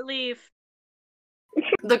like it, leave.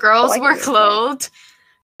 The girls like were it. clothed.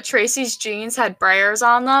 Tracy's jeans had briars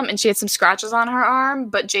on them, and she had some scratches on her arm,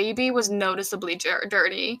 but JB was noticeably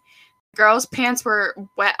dirty. Girls' pants were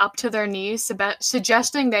wet up to their knees,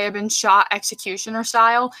 suggesting they had been shot executioner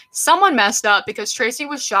style. Someone messed up because Tracy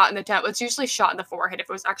was shot in the temple. It's usually shot in the forehead if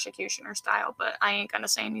it was executioner style, but I ain't gonna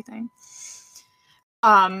say anything.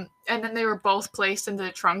 And then they were both placed in the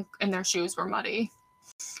trunk, and their shoes were muddy.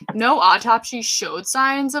 No autopsy showed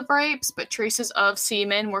signs of rapes, but traces of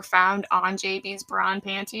semen were found on JB's bra and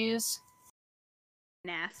panties.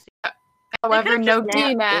 Nasty. However, no just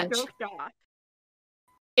DNA nasty. match. Jerked off.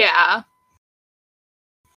 Yeah.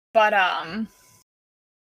 But, I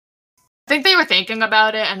think they were thinking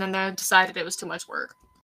about it, and then they decided it was too much work.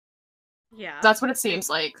 Yeah. That's what it seems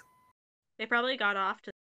like. They probably got off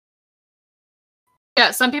to.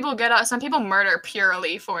 Yeah, some people murder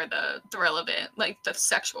purely for the thrill of it, like the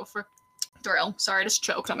sexual thrill. Sorry, I just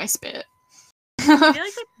choked on my spit. I feel like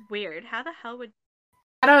that's weird. How the hell would.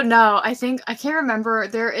 I don't know. I can't remember.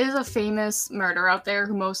 There is a famous murderer out there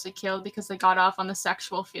who mostly killed because they got off on the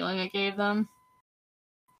sexual feeling it gave them.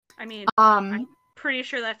 I mean, I'm pretty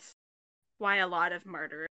sure that's why a lot of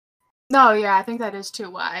murderers. No, yeah, I think that is too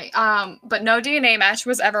why. But no DNA match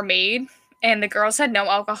was ever made, and the girls had no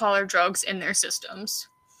alcohol or drugs in their systems.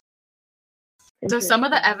 So some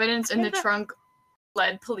of the evidence in the trunk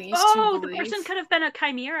led police to believe... the person could have been a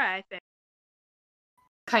chimera, I think.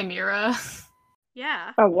 Chimera?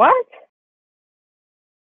 Yeah. A what?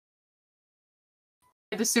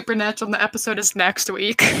 The supernatural in the episode is next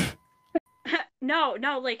week. No,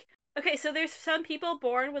 like, okay, so there's some people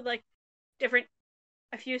born with, like,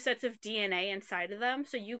 a few sets of DNA inside of them,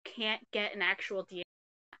 so you can't get an actual DNA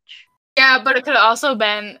match. Yeah, but it could have also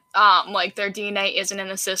been, like, their DNA isn't in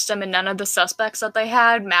the system, and none of the suspects that they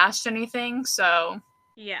had matched anything, so...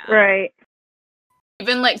 Yeah. Right.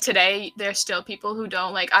 Even, like, today, there's still people who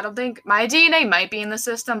don't, like, I don't think... My DNA might be in the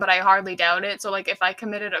system, but I hardly doubt it, so, like, if I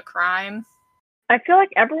committed a crime... I feel like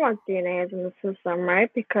everyone's DNA is in the system,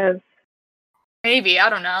 right? Because... Maybe, I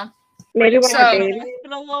don't know. Maybe when So- we're In a babies.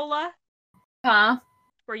 hospital, Lola? Huh?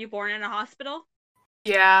 Were you born in a hospital?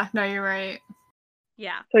 Yeah, no, you're right.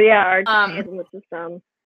 Yeah. So yeah, our DNA is in the system.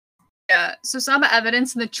 Yeah, so some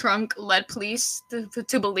evidence in the trunk led police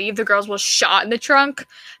to believe the girls were shot in the trunk.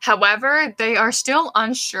 However, they are still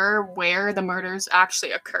unsure where the murders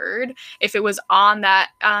actually occurred, if it was on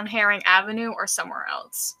Herring Avenue or somewhere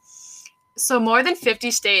else. So more than 50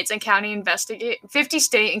 state and county investigators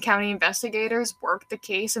worked the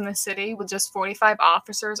case in the city with just 45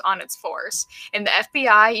 officers on its force. And the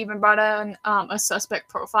FBI even brought in a suspect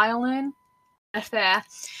profile in.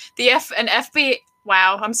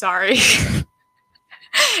 Wow, I'm sorry.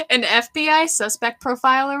 An FBI suspect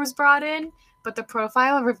profiler was brought in, but the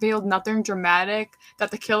profiler revealed nothing dramatic,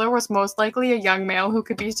 that the killer was most likely a young male who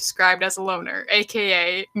could be described as a loner,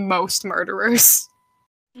 aka most murderers.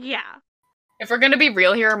 Yeah. If we're gonna be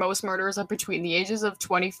real here, most murderers are between the ages of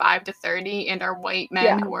 25 to 30 and are white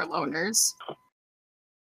men who are loners.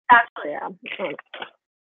 Actually, yeah. I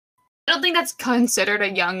don't think that's considered a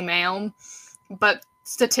young male, but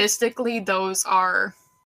statistically, those are,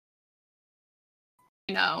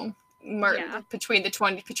 between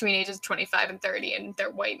ages of 25 and 30, and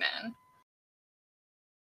they're white men.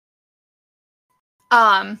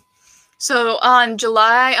 So on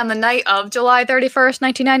the night of July 31st,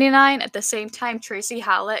 1999, at the same time Tracy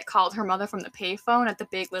Hallett called her mother from the payphone at the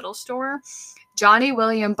Big Little store, Johnny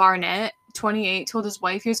William Barnett, 28, told his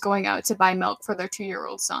wife he was going out to buy milk for their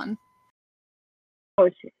 2-year-old son. Oh,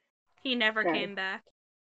 shit. He never came back.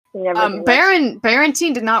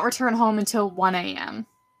 Barentine did not return home until 1 a.m.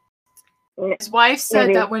 His wife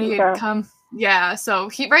said that when he had come... Yeah, so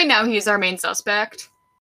right now he's our main suspect.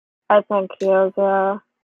 I think he is,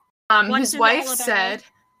 his wife said...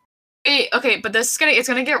 Okay, but it's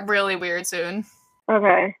gonna get really weird soon.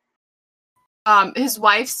 Okay. His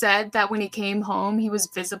wife said that when he came home, he was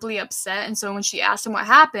visibly upset, and so when she asked him what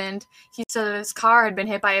happened, he said that his car had been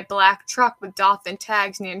hit by a black truck with Dothan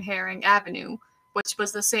tags near Herring Avenue, which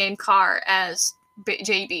was the same car as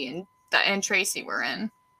JB and Tracy were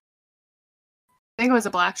in. I think it was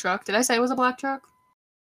a black truck. Did I say it was a black truck?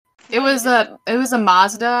 It was a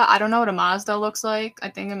Mazda. I don't know what a Mazda looks like. I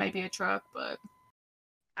think it might be a truck, but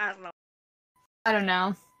I don't know. I don't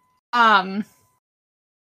know.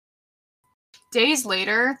 Days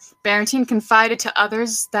later, Barentine confided to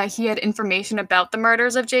others that he had information about the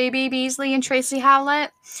murders of J.B. Beasley and Tracy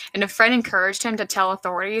Hallett, and a friend encouraged him to tell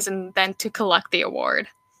authorities and then to collect the award.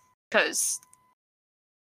 Because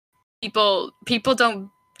people don't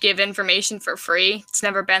give information for free. It's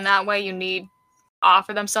never been that way. You need to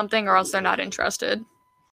offer them something or else they're not interested.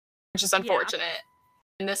 Which is unfortunate.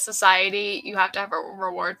 in this society, you have to have a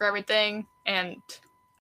reward for everything. And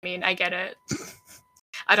I mean, I get it.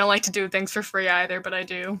 I don't like to do things for free either, but I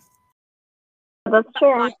do. That's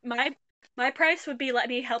true. My price would be let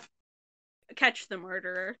me help catch the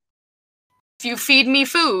murderer. If you feed me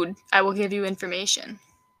food, I will give you information.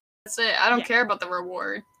 That's it. I don't care about the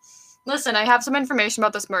reward. Listen, I have some information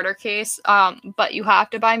about this murder case, but you have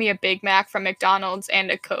to buy me a Big Mac from McDonald's and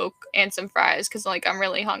a Coke and some fries, because, like, I'm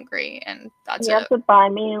really hungry, and that's it. You have to buy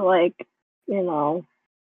me, like, you know,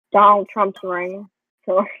 Donald Trump's ring.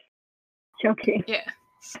 So, joking. Yeah.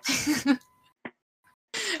 I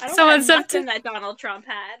don't So have in nothing that Donald Trump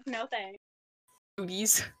had. No thanks.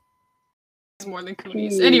 Cooties. It's more than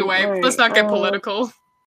cooties. Anyway, let's not get political.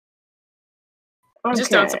 Okay.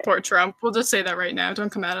 Just don't support Trump. We'll just say that right now.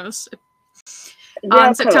 Don't come at us.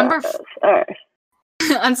 On September 1st,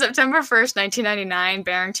 1999,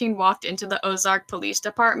 Barrington walked into the Ozark Police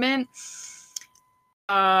Department.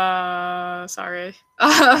 Sorry.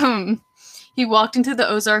 He walked into the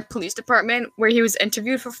Ozark Police Department where he was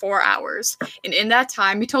interviewed for 4 hours. And in that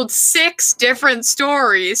time, he told 6 different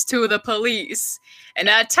stories to the police. And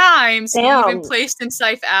at times, he even placed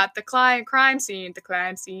himself at the crime scene.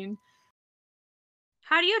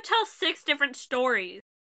 How do you tell 6 different stories?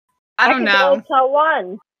 I don't know. I can tell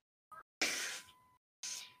one.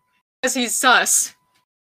 Because he's sus.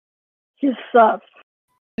 He's sus.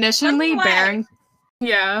 Initially,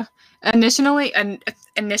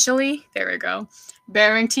 there we go.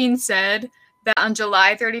 Barrington said that on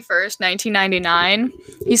July 31st, 1999,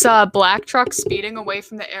 he saw a black truck speeding away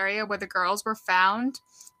from the area where the girls were found.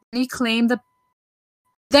 He claimed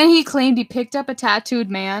he picked up a tattooed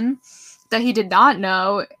man that he did not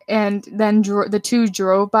know, and then the two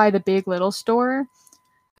drove by the Big Little store.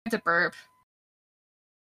 It's a burp.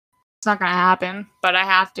 It's not gonna happen, but I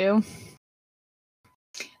have to.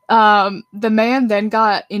 The man then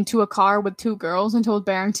got into a car with 2 girls and told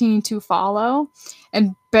Barrington to follow.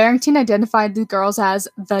 And Barrington identified the girls as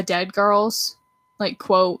the dead girls. Like,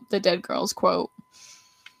 quote, the dead girls, quote.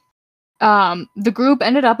 The group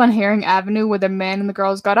ended up on Herring Avenue where the man and the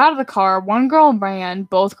girls got out of the car. One girl ran,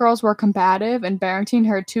 both girls were combative, and Barrington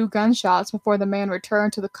heard 2 gunshots before the man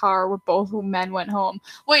returned to the car where both men went home.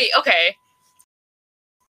 Wait, okay.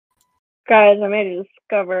 Guys, I made a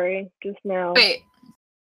discovery just now. Wait.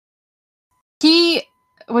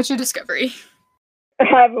 What's your discovery? I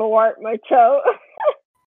have a wart in my toe.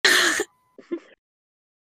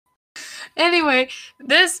 Anyway,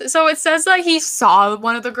 so it says that he saw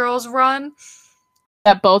one of the girls run,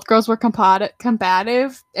 that both girls were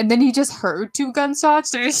combative, and then he just heard 2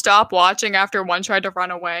 gunshots. Did he stop watching after one tried to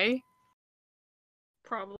run away?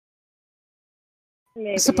 Probably.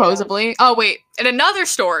 Maybe, supposedly. Yeah. Oh, wait. And another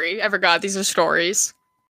story. I forgot. These are stories.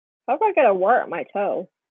 How did I get a wart on my toe?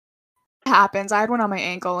 It happens. I had one on my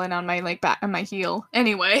ankle and on my back on my heel.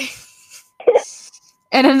 Anyway.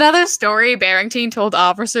 In another story, Barrington told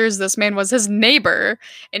officers this man was his neighbor,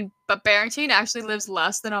 but Barrington actually lives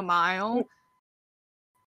less than a mile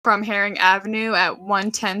from Herring Avenue at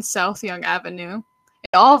 110 South Young Avenue. In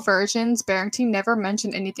all versions, Barrington never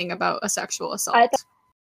mentioned anything about a sexual assault. I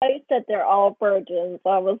thought that they're all virgins.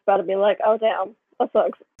 I was about to be like, oh damn, that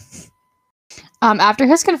sucks. After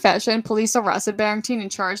his confession, police arrested Barrington and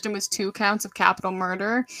charged him with 2 counts of capital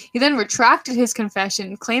murder. He then retracted his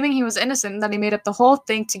confession, claiming he was innocent and that he made up the whole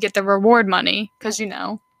thing to get the reward money. Because,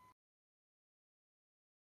 Yeah.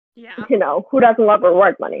 Who doesn't love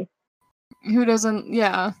reward money? Who doesn't,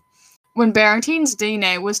 yeah. When Barrington's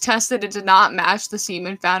DNA was tested, it did not match the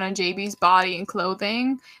semen found on JB's body and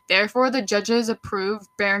clothing. Therefore, the judges approved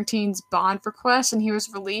Barrington's bond request, and he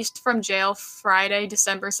was released from jail Friday,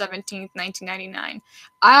 December 17th, 1999.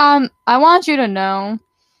 I want you to know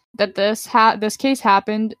that this case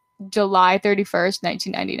happened July 31st,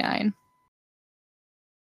 1999.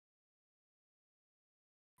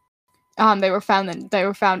 They were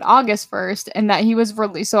found August 1st, and that he was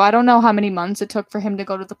released. So I don't know how many months it took for him to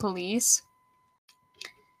go to the police,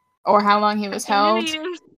 or how long he was held.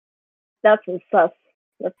 That's sus.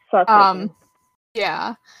 That's sus.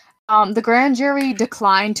 Yeah. The grand jury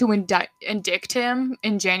declined to indict him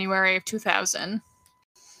in January of 2000.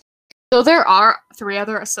 So there are 3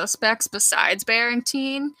 other suspects besides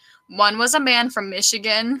Barrington. One was a man from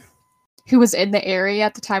Michigan who was in the area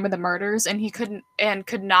at the time of the murders, and he could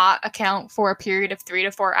not account for a period of 3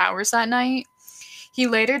 to 4 hours that night. He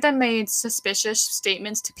later then made suspicious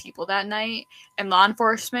statements to people that night, and law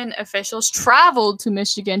enforcement officials traveled to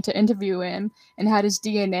Michigan to interview him and had his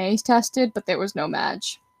DNA tested, but there was no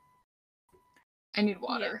match. I need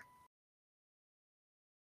water.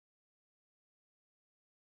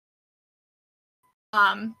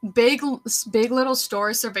 Big Little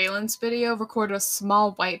Store surveillance video recorded a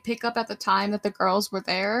small white pickup at the time that the girls were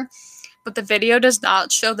there, but the video does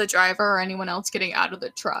not show the driver or anyone else getting out of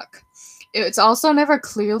the truck. It also never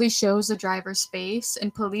clearly shows the driver's face,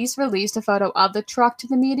 and police released a photo of the truck to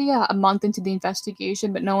the media a month into the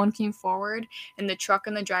investigation, but no one came forward, and the truck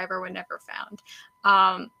and the driver were never found.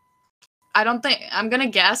 I'm gonna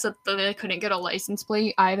guess that they couldn't get a license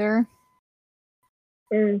plate either.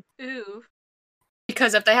 Mm. Ooh.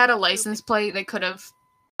 Because if they had a license plate, they could have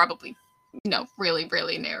probably, really,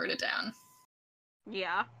 really narrowed it down.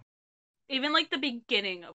 Yeah. Even like the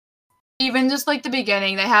beginning of. Even just like the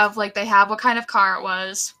beginning, they have what kind of car it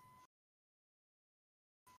was.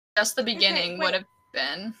 Just the beginning would have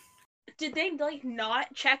been. Did they like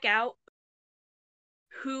not check out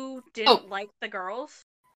who didn't like the girls?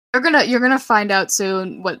 You're gonna find out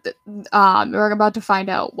soon what we're about to find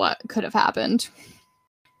out what could have happened.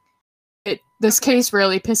 This case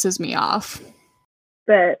really pisses me off.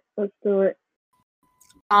 Bet. Let's do it.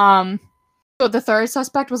 So the third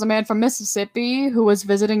suspect was a man from Mississippi who was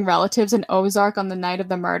visiting relatives in Ozark on the night of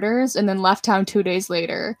the murders and then left town 2 days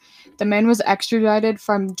later. The man was extradited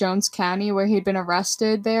from Jones County, where he'd been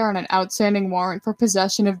arrested there on an outstanding warrant for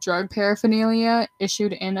possession of drug paraphernalia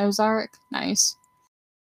issued in Ozark. Nice.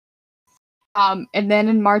 And then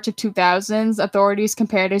in March of 2000s, authorities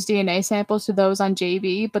compared his DNA samples to those on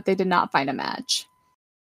JB, but they did not find a match.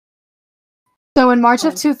 So in March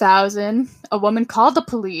of 2000, a woman called the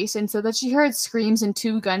police and said that she heard screams and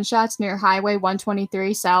 2 gunshots near Highway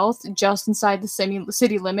 123 South, just inside the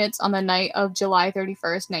city limits on the night of July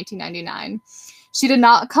 31st, 1999. She did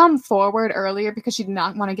not come forward earlier because she did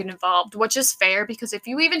not want to get involved, which is fair because if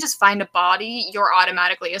you even just find a body, you're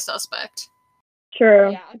automatically a suspect.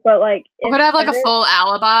 True, but like, you could have like a full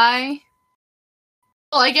alibi.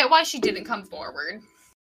 Well, I get why she didn't come forward.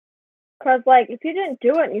 Because like, if you didn't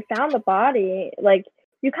do it and you found the body, like,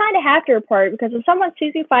 you kind of have to report it, because if someone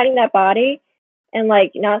sees you finding that body and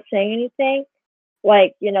like not saying anything,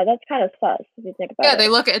 like, that's kind of sus if you think about it.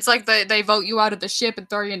 Yeah, it's like they vote you out of the ship and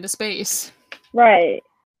throw you into space. Right.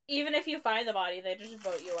 Even if you find the body, they just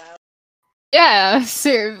vote you out. Yeah,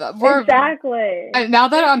 exactly. Now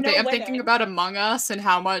that I'm thinking about Among Us and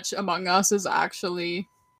how much Among Us is actually,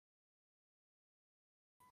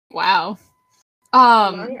 wow.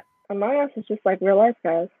 Among Us is just like real life,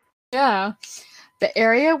 guys. Yeah. The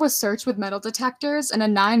area was searched with metal detectors, and a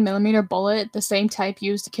 9mm bullet, the same type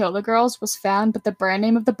used to kill the girls, was found, but the brand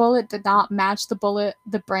name of the bullet did not match did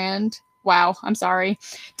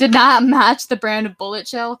not match the brand of bullet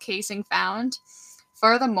shell casing found.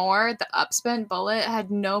 Furthermore, the upspent bullet had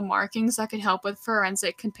no markings that could help with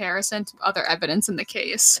forensic comparison to other evidence in the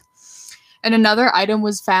case. And another item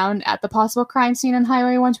was found at the possible crime scene on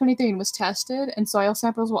Highway 123 and was tested, and soil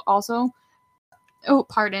samples were also...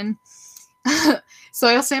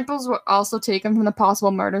 soil samples were also taken from the possible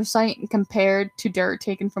murder site and compared to dirt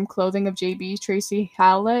taken from clothing of JB Tracy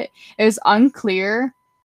Howlett. It is unclear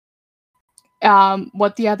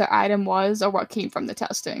what the other item was or what came from the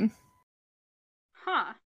testing.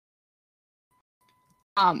 Huh.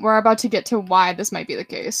 We're about to get to why this might be the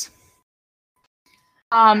case.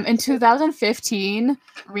 In 2015,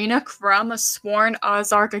 Rena Crum, a sworn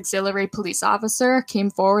Ozark Auxiliary police officer,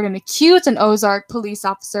 came forward and accused an Ozark police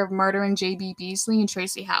officer of murdering J.B. Beasley and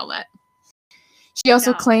Tracy Howlett. She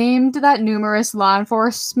also claimed that numerous law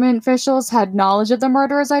enforcement officials had knowledge of the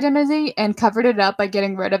murderer's identity and covered it up by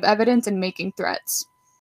getting rid of evidence and making threats.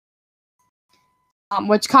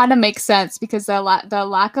 Which kind of makes sense because the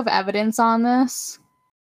lack of evidence on this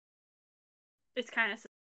is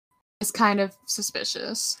kind of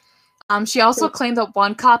suspicious. She also claimed that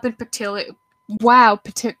one cop in particular,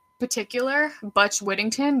 Butch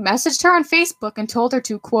Whittington, messaged her on Facebook and told her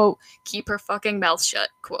to, quote, keep her fucking mouth shut,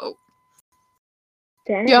 quote.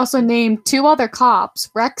 Dang. She also named 2 other cops,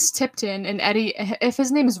 Rex Tipton and Eddie. If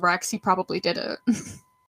his name is Rex, he probably did it.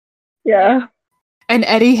 Yeah. And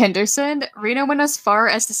Eddie Henderson. Rena went as far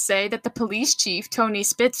as to say that the police chief, Tony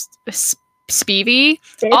Spivey,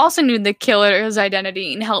 also knew the killer's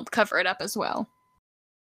identity and helped cover it up as well.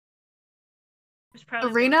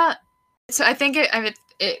 Rena, so I think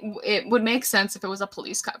it would make sense if it was a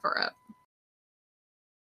police cover-up.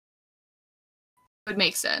 It would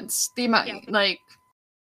make sense. The amount,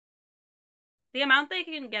 the amount they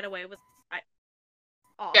can get away with.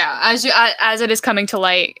 Yeah, as it is coming to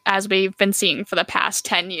light, as we've been seeing for the past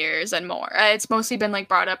 10 years and more. It's mostly been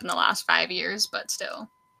brought up in the last 5 years, but still.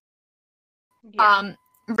 Yeah.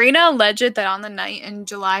 Rena alleged that on the night in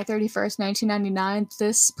July 31st, 1999,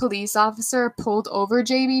 this police officer pulled over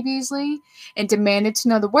J.B. Beasley and demanded to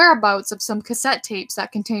know the whereabouts of some cassette tapes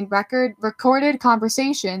that contained recorded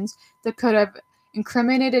conversations that could have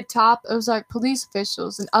incriminated top Ozark police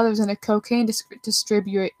officials and others in a cocaine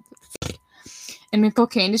distribution.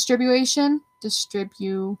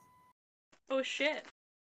 Oh shit.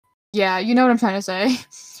 Yeah, you know what I'm trying to say.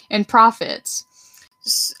 And profits.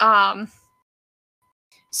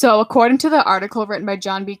 So, according to the article written by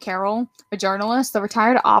John B. Carroll, a journalist, the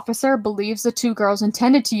retired officer believes the two girls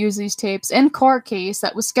intended to use these tapes in court case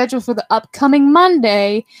that was scheduled for the upcoming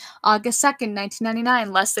Monday, August 2nd,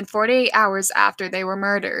 1999, less than 48 hours after they were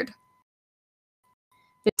murdered.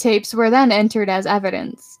 The tapes were then entered as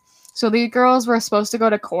evidence. So these girls were supposed to go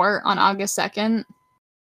to court on August 2nd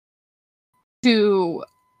to,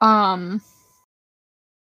 I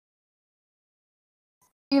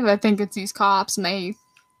think it's these cops, and they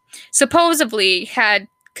supposedly had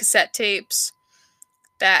cassette tapes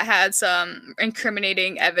that had some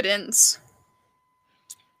incriminating evidence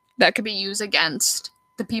that could be used against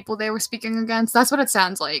the people they were speaking against. That's what it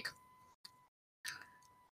sounds like.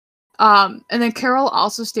 And then Carroll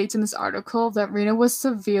also states in this article that Rena was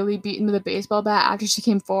severely beaten with a baseball bat after she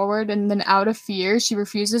came forward, and then out of fear, she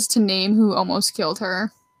refuses to name who almost killed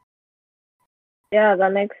her. Yeah,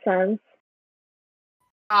 that makes sense.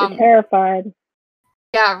 You're terrified.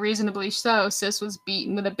 Yeah, reasonably so. Sis was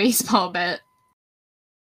beaten with a baseball bat.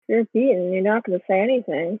 You're beaten. You're not going to say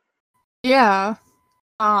anything. Yeah.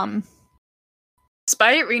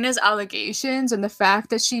 Despite Rena's allegations and the fact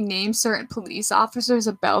that she named certain police officers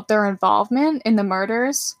about their involvement in the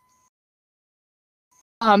murders,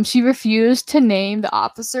 she refused to name the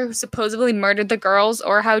officer who supposedly murdered the girls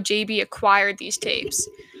or how JB acquired these tapes.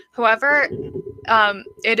 However,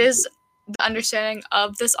 it is the understanding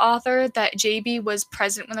of this author that JB was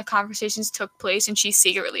present when the conversations took place and she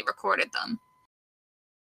secretly recorded them.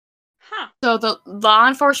 Huh. So the law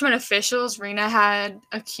enforcement officials Rena had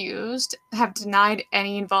accused have denied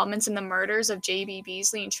any involvements in the murders of J.B.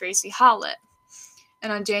 Beasley and Tracy Howlett.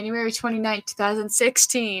 And on January 29,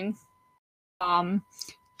 2016,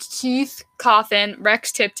 Keith Coffin,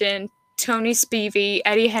 Rex Tipton, Tony Spivey,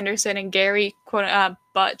 Eddie Henderson, and Gary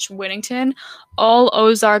Butch Whittington, all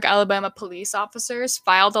Ozark, Alabama police officers,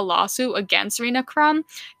 filed a lawsuit against Rena Crum,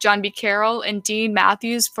 John B. Carroll, and Dean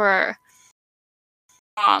Matthews for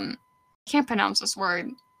can't pronounce this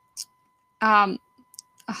word.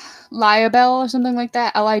 Libel or something like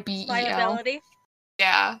that. Libel. Liability.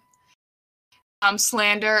 Yeah.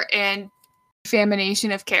 Slander and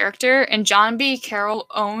defamation of character. And John B. Carroll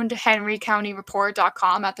owned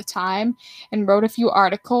HenryCountyReport.com at the time and wrote a few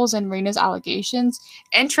articles on Rena's allegations.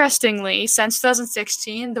 Interestingly, since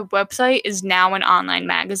 2016, the website is now an online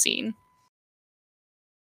magazine.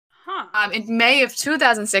 In May of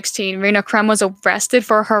 2016, Rena Crum was arrested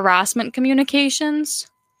for harassment communications.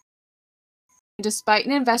 Despite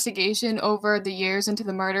an investigation over the years into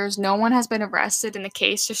the murders, no one has been arrested and the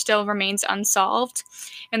case still remains unsolved.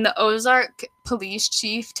 And the Ozark police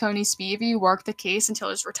chief, Tony Spivey, worked the case until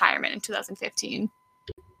his retirement in 2015.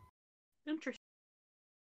 Interesting.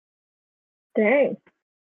 Dang.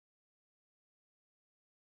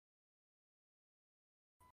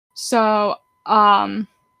 So,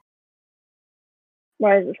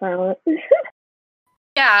 why is it silent?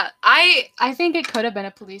 Yeah, I think it could have been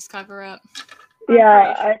a police cover-up.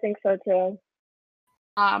 Yeah, I think so too.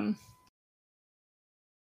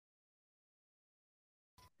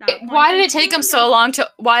 Why did it take them so long to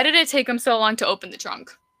open the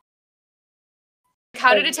trunk?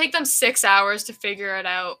 How did it take them 6 hours to figure it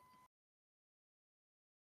out?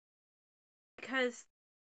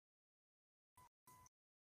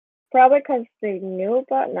 Probably because they knew,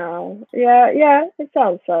 but no. Yeah, it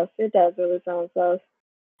sounds sus. It does really sound sus.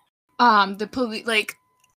 The police,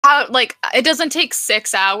 it doesn't take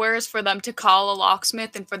 6 hours for them to call a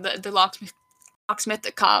locksmith and for the locksmith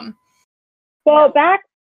to come. Well, back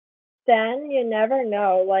then, you never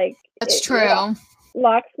know. That's true.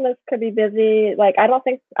 Locksmiths could be busy. I don't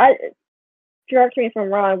think, correct me if I'm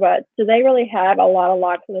wrong, but do they really have a lot of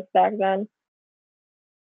locksmiths back then?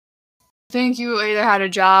 I think you either had a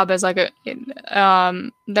job as there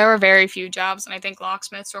were very few jobs, and I think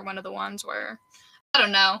locksmiths were one of the ones where, I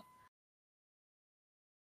don't know.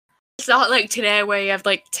 It's not like today where you have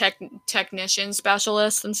technician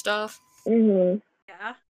specialists and stuff. Mm-hmm.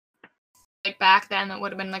 Yeah. Back then, that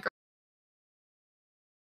would have been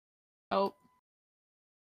oh.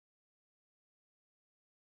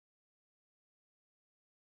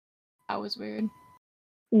 That was weird.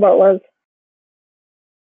 What was?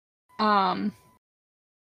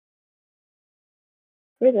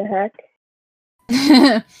 Who the heck?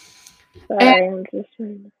 Sorry, I'm just.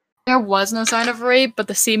 There was no sign of rape, but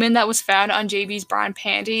the semen that was found on JB's bra and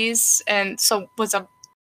panties, and so was a.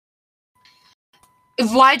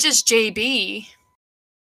 Why just JB?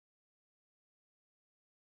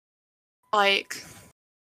 Like.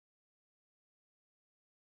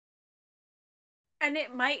 And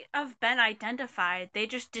it might have been identified. They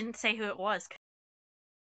just didn't say who it was.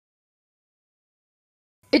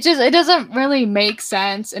 It doesn't really make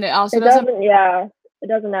sense, and it also It doesn't. Yeah, it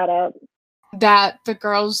doesn't add up. That the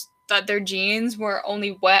girls that their jeans were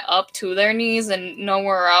only wet up to their knees and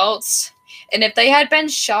nowhere else. And if they had been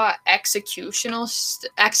shot executioner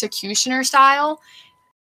style,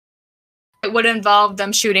 it would involve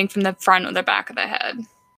them shooting from the front or the back of the head.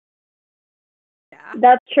 Yeah.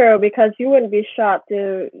 That's true, because you wouldn't be shot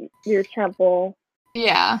through your temple.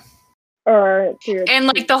 Yeah. Or through your And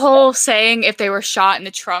like the whole saying, if they were shot in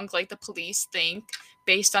the trunk, like the police think,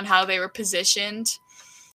 based on how they were positioned.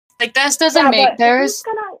 Like this doesn't make there's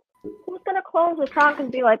who's gonna close the trunk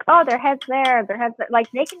and be like, oh, their head's there,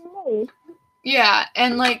 like they can move. Yeah,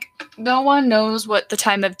 and like no one knows what the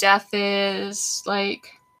time of death is, like.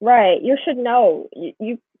 Right, you should know.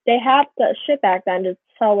 They have the shit back then to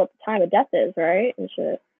tell what the time of death is, right? And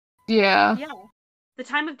shit. Yeah. Yeah. The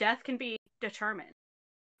time of death can be determined.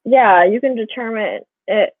 Yeah, you can determine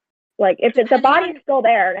it. Like if the body's still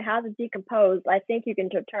there and it hasn't decomposed, I think you can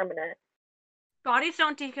determine it. Bodies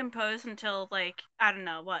don't decompose until like I don't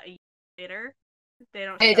know what, a year later. They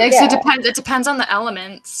don't. It depends on the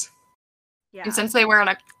elements. Yeah. And since they were in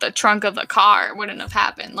the trunk of the car, it wouldn't have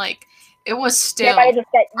happened. Like it was still. They might have just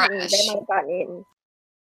got fresh. eaten. They might have gotten eaten.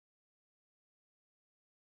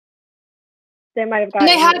 They might have gotten.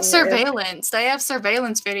 And they had surveillance. They have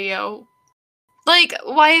surveillance video. Like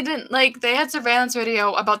why didn't they had surveillance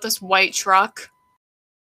video about this white truck?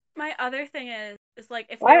 My other thing is like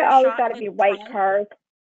if why they were always shot gotta in be the white trunk,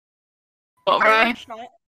 cars?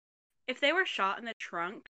 If they were shot in the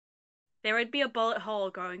trunk, there would be a bullet hole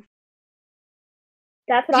going.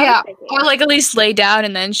 That's what I was thinking. Or like at least lay down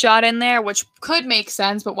and then shot in there, which could make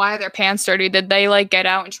sense. But why are their pants dirty? Did they like get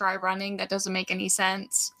out and try running? That doesn't make any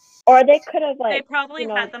sense. Or they could have They probably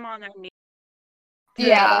had them on their knees.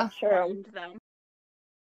 Yeah, that's true.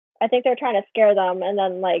 I think they're trying to scare them, and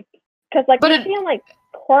then because you see in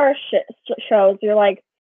horror shows, they're like,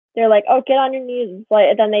 oh, get on your knees,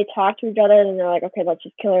 and then they talk to each other, and they're like, okay, let's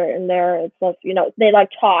just kill her in there. It's just, they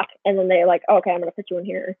talk, and then they're like, oh, okay, I'm gonna put you in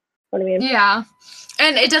here. You know what I mean? Yeah,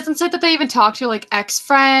 and it doesn't say that they even talk to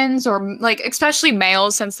ex-friends or especially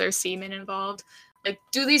males, since there's semen involved.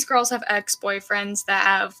 Do these girls have ex-boyfriends that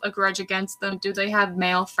have a grudge against them? Do they have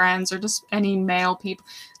male friends or just any male people?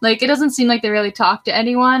 It doesn't seem like they really talk to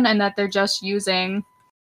anyone and that they're just using...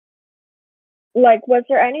 was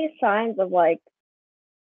there any signs of,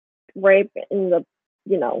 rape in the,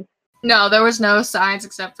 No, there was no signs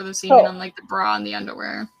except for the semen on, the bra and the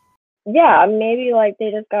underwear. Yeah, maybe,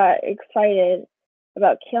 they just got excited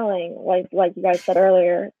about killing, like you guys said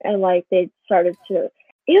earlier, and, they started to...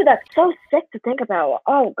 Ew, that's so sick to think about.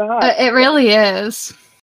 Oh, God. It really is.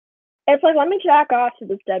 It's let me jack off to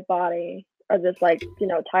this dead body. Or this,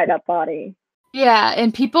 tied up body. Yeah,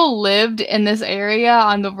 and people lived in this area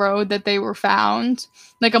on the road that they were found.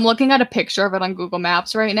 I'm looking at a picture of it on Google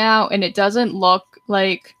Maps right now, and it doesn't look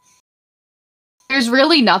like... There's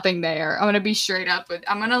really nothing there. I'm gonna be straight up, but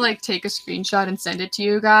I'm gonna, take a screenshot and send it to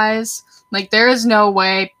you guys. There is no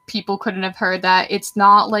way people couldn't have heard that. It's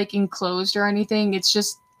not, enclosed or anything. It's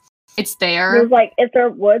just... It's there. There's, is there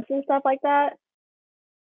woods and stuff like that?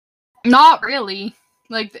 Not really.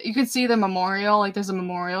 You can see the memorial. There's a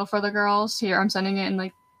memorial for the girls. Here, I'm sending it in,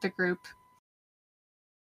 the group.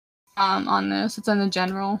 On this. It's in the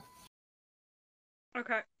general.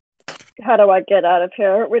 Okay. How do I get out of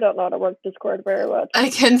here? We don't know how to work Discord very much. I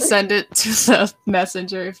can send it to the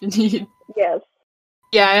messenger if you need. Yes.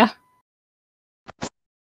 Yeah.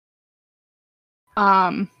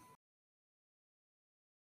 I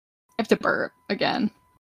have to burp again.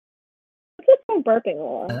 I'm just burping a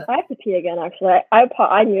lot. I have to pee again, actually.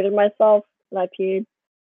 I muted myself and I peed.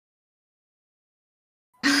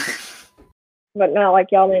 But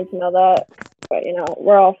not y'all need to know that. But,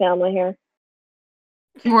 we're all family here.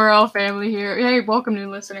 We're all family here. Hey, welcome new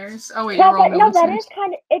listeners. Oh, wait, well, you're all new listeners. That is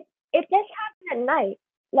kind of... If this happened at night,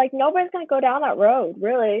 nobody's going to go down that road,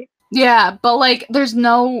 really. Yeah, but there's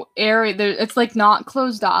no area there. It's not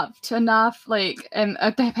closed off enough. And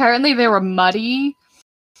apparently they were muddy.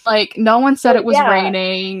 No one said it was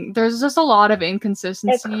raining. There's just a lot of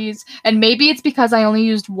inconsistencies, and maybe it's because I only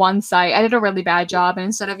used one site. I did a really bad job, and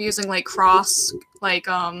instead of using cross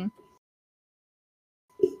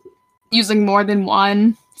using more than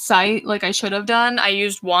one site like I should have done. I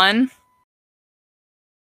used one.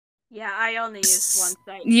 Yeah, I only used one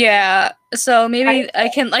site. Yeah, so maybe I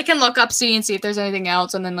can look up, see if there's anything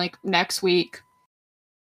else, and then like next week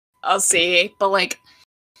I'll see. But like,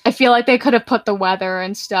 I feel like they could have put the weather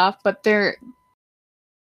and stuff, but they're.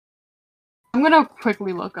 I'm gonna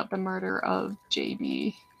quickly look up the murder of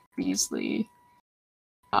J.B. Beasley,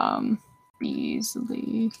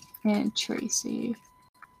 Beasley and Tracy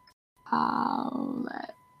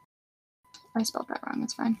Howlett. I spelled that wrong.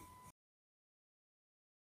 It's fine.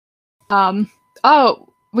 Oh,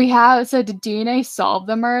 we have said did DNA solve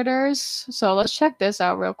the murders? So let's check this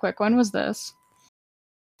out real quick. When was this?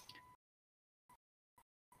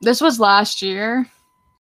 This was last year.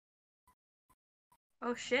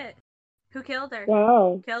 Oh shit. Who killed her?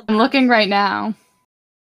 Wow. Killed I'm them. looking right now.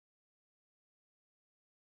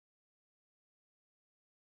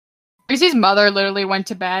 Tracy's mother literally went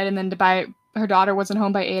to bed, and then her daughter wasn't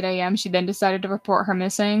home by 8 a.m. She then decided to report her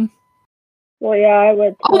missing. Well, yeah, I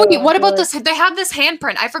would. Oh wait, what about this? They have this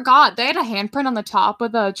handprint. I forgot. They had a handprint on the top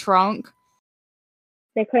of the trunk.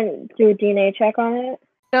 They couldn't do a DNA check on it?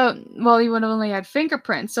 Well, you would have only had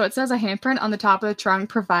fingerprints. So it says a handprint on the top of the trunk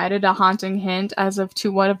provided a haunting hint as of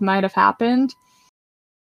to what might have happened.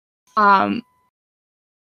 Yeah,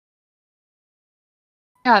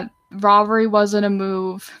 robbery wasn't a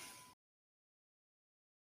move.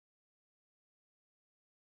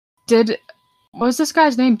 What was this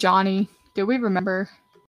guy's name? Johnny. Do we remember?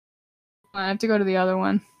 I have to go to the other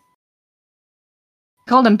one. I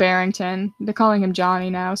called him Barrington. They're calling him Johnny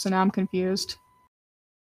now, so now I'm confused.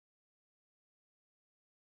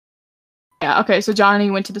 Yeah, okay, so Johnny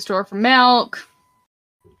went to the store for milk.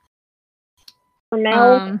 For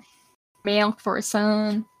milk? Milk for his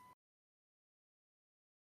son.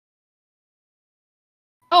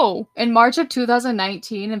 Oh, in March of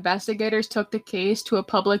 2019, investigators took the case to a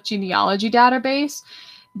public genealogy database.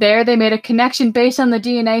 There, they made a connection based on the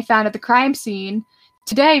DNA found at the crime scene.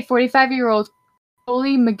 Today, 45-year-old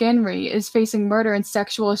Coley McGinry is facing murder and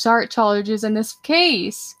sexual assault charges in this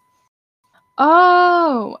case.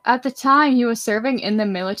 Oh, at the time he was serving in the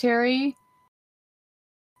military.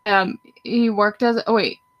 He worked as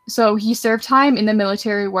so he served time in the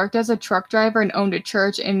military, worked as a truck driver, and owned a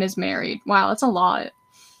church, and is married. Wow, that's a lot.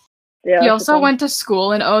 Yeah, he also went to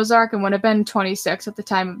school in Ozark and would have been 26 at the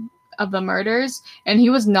time of the murders, and he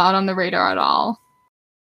was not on the radar at all.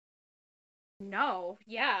 No,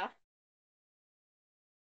 yeah.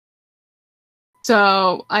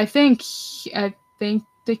 So I think they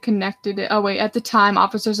connected it. Oh wait, at the time,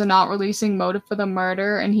 officers are not releasing motive for the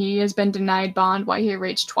murder, and he has been denied bond while he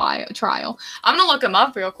awaits trial. I'm gonna look him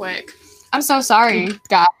up real quick. I'm so sorry,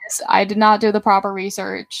 guys. I did not do the proper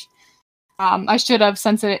research. I should have,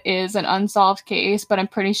 since it is an unsolved case, but I'm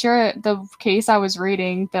pretty sure the case I was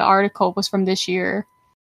reading, the article was from this year.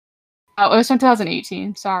 Oh, it was from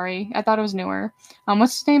 2018. Sorry, I thought it was newer.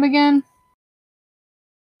 What's his name again?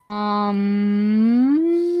 Coley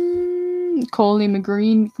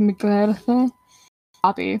McGrath.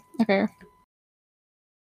 Copy. Okay.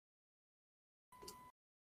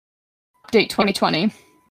 Update 2020.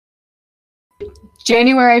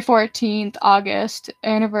 January 14th, August.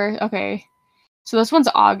 Okay. So this one's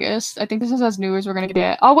August. I think this is as new as we're gonna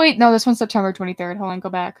get. Oh wait, no, this one's September 23rd. Hold on, go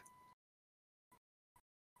back.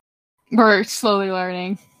 We're slowly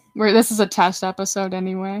learning. This is a test episode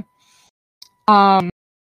anyway.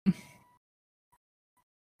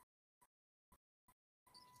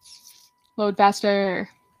 Load faster.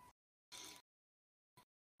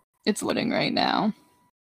 It's loading right now.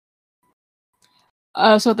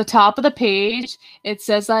 So at the top of the page, it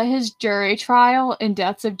says that his jury trial and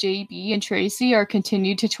deaths of JB and Tracy are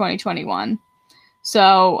continued to 2021.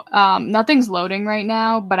 So nothing's loading right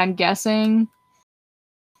now, but I'm guessing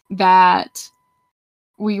that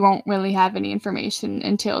we won't really have any information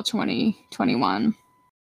until 2021.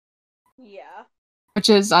 Yeah. Which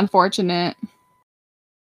is unfortunate.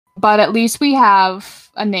 But at least we have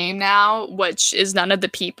a name now, which is none of the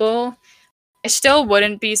people. I still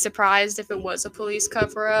wouldn't be surprised if it was a police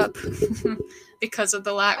cover-up because of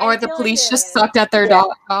the lack, or the police just sucked at their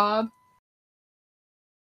job.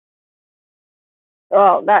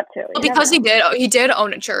 Oh, that too. Well, because he did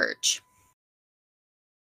own a church.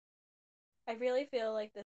 I really feel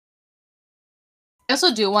like this. I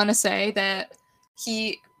also do want to say that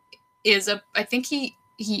he is I think he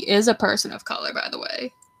is a person of color, by the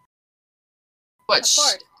way. Which, of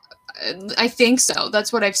course. I think so.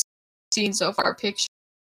 That's what I've seen so far, pictures,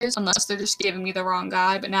 unless they're just giving me the wrong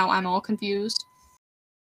guy, but now I'm all confused.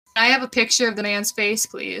 Can I have a picture of the man's face,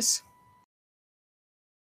 please?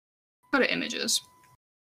 Go to images.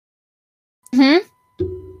 Hmm.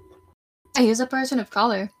 He's a person of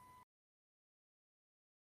color.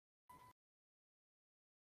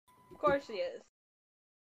 Of course he is.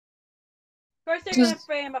 Of course they're gonna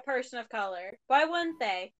frame a person of color. Why wouldn't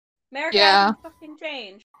they? America hasn't fucking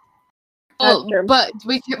changed. Well, but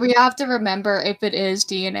we have to remember, if it is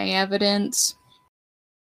DNA evidence,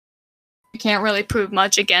 you can't really prove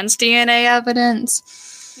much against DNA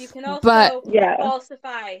evidence. You can also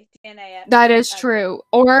falsify DNA evidence. That is true.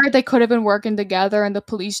 Or they could have been working together and the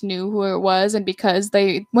police knew who it was, and because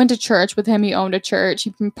they went to church with him, he owned a church.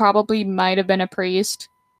 He probably might have been a priest.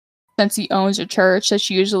 Since he owns a church, that's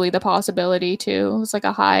usually the possibility too. It's like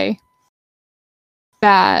a high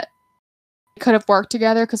that could have worked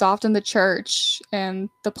together, because often the church and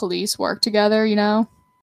the police work together, you know?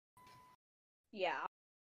 Yeah.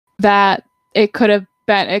 That it could have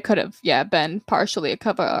been partially a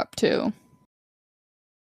cover-up too.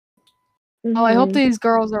 Mm-hmm. Oh, I hope these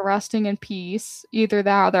girls are resting in peace. Either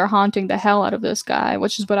that or they're haunting the hell out of this guy,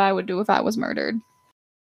 which is what I would do if I was murdered.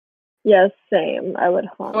 Yes, same. I would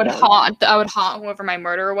haunt whoever my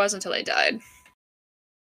murderer was until they died.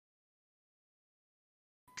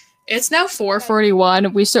 It's now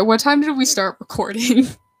 4:41. What time did we start recording?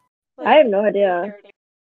 I have no idea.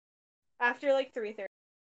 After like 3:30.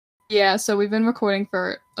 Yeah, so we've been recording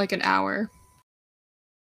for like an hour.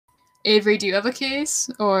 Avery, do you have a case,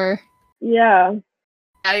 or? Yeah.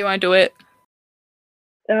 How do you want to do it?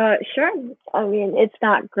 Sure. I mean, it's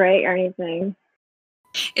not great or anything.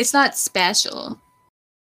 It's not special.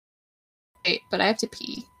 Wait, but I have to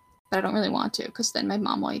pee. But I don't really want to, because then my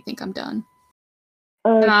mom will think I'm done.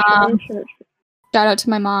 Sure. Shout out to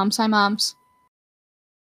my moms. Hi, moms.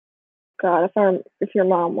 God, if your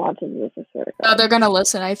mom watches this, I swear to God. Oh, they're gonna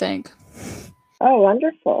listen, I think. Oh,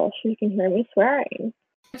 wonderful. She can hear me swearing.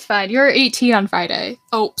 It's fine. You're 18 on Friday.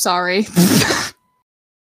 Oh, sorry.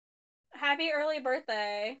 Happy early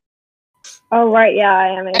birthday. Oh, right, yeah,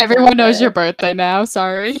 I am. Everyone knows your birthday now,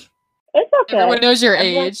 sorry. It's okay. Everyone knows your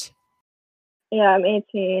age. Yeah, I'm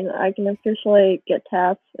 18. I can officially get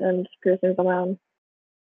tats and screw things around.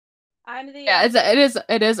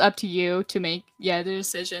 It is up to you to make the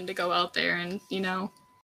decision to go out there and, you know.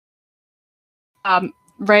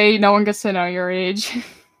 Ray, no one gets to know your age.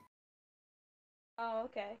 Oh,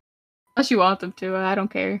 okay. Unless you want them to, I don't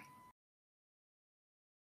care.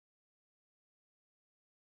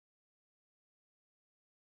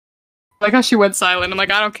 Like how she went silent. I'm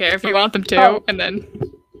like, I don't care if you want them to, and then.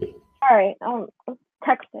 Alright, I'm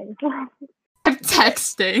texting. I'm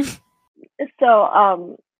texting.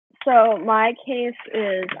 So my case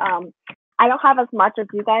is I don't have as much as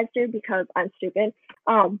you guys do because I'm stupid.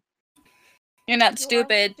 You're not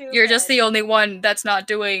stupid. You're just the only one that's not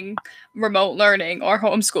doing remote learning or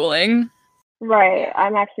homeschooling. Right.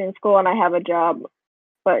 I'm actually in school and I have a job,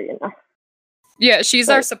 but you know. Yeah, she's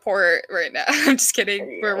our support right now. I'm just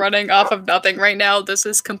kidding. We're running off of nothing right now. This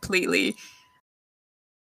is completely...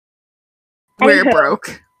 We're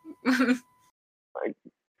broke.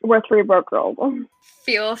 We're 3 broke girls.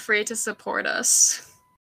 Feel free to support us.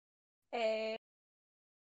 Hey.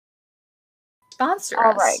 Sponsor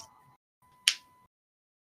us.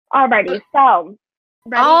 Alrighty, so.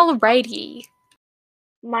 Ready? Alrighty.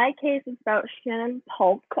 My case is about Shannon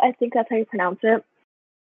Polk. I think that's how you pronounce it.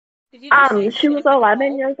 She was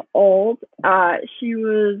 11 years old. She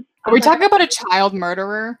was. Are we talking about a child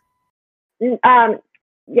murderer?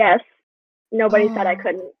 Yes. Nobody said I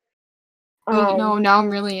couldn't. Wait, no, now I'm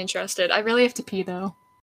really interested. I really have to pee, though.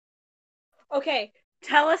 Okay,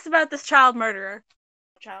 tell us about this child murderer.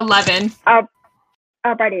 11.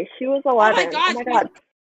 Alrighty, she was 11. Oh my god.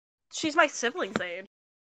 She's my sibling's age.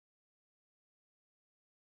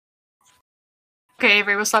 Okay,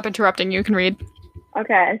 Avery, we'll stop interrupting. You can read.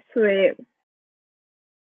 Okay, sweet.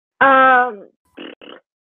 Sorry.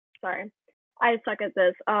 I suck at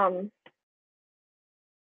this.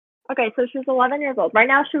 Okay, so she was 11 years old. Right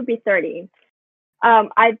now she would be 30.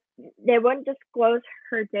 They wouldn't disclose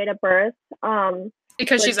her date of birth.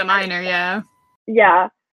 Because she's a minor, yeah. Yeah,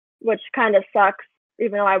 which kind of sucks,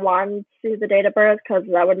 even though I wanted to see the date of birth, because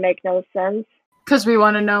that would make no sense. Because we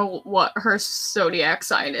want to know what her zodiac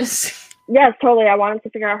sign is. Yes, totally. I wanted to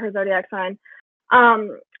figure out her zodiac sign.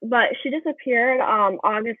 But she disappeared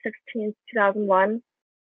August 16th, 2001.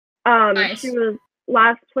 Nice. She was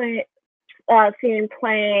last seen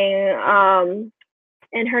playing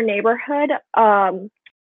in her neighborhood.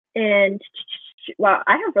 And well,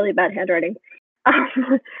 I have really bad handwriting.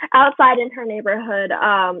 Outside in her neighborhood,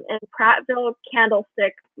 in Prattville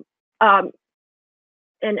Candlestick,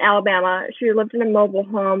 in Alabama. She lived in a mobile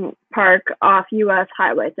home park off US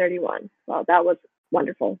Highway 31. Well, that was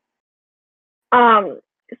wonderful.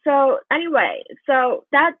 So anyway, so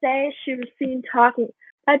that day she was seen talking.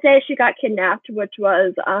 That day she got kidnapped, which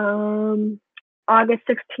was August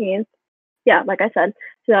 16th. Yeah, like I said,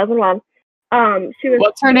 2001. She was.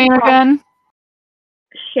 What's her name again?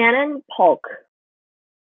 Shannon Polk.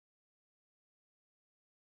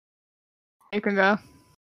 You can go.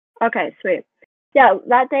 Okay, sweet. Yeah,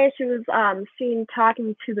 that day she was seen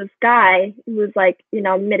talking to this guy who was like,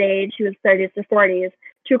 mid-age. He was 30s to 40s.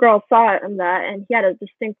 Two girls saw him that, and he had a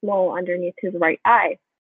distinct mole underneath his right eye.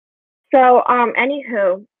 So,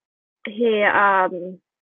 anywho, he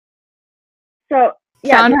so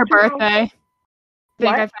yeah, Found these her two girls- birthday. I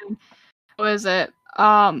think What? I found. What was it?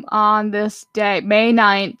 On this day, May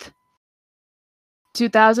 9th,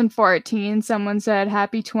 2014, someone said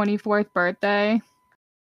happy 24th birthday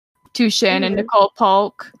to Shannon Mhm. Nicole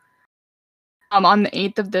Polk. On the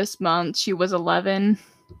 8th of this month, she was 11.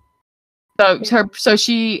 So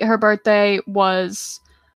her birthday was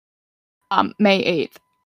May 8th.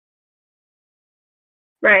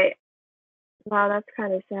 Right. Wow, that's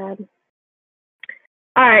kind of sad.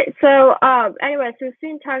 All right. So, anyway, so we've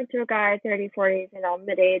seen talking to a guy, 30, 40s,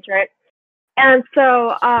 mid-age, right? And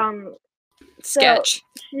so, Sketch.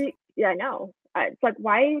 yeah, I know. It's like,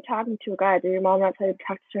 why are you talking to a guy? Did your mom not tell you to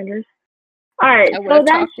talk to strangers? All right. I So would've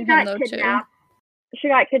then talked she to him, got though, too. kidnapped. She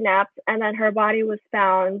got kidnapped, and then her body was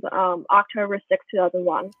found October 6,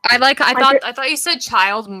 2001. I thought you said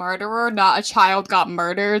child murderer, not a child got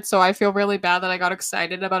murdered, so I feel really bad that I got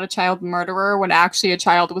excited about a child murderer when actually a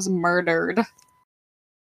child was murdered.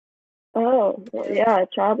 Oh, well, yeah, a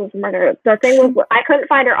child was murdered. The thing was, I couldn't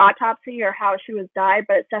find her autopsy or how she was died,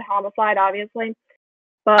 but it said homicide, obviously.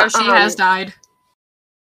 But Oh, she has died.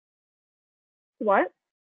 What?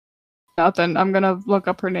 Nothing. I'm gonna look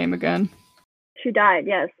up her name again. She died,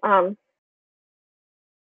 yes. When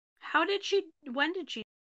did she?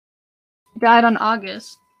 She died on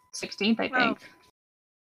August 16th, I think.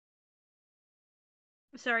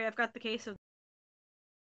 Sorry, I've got the case of.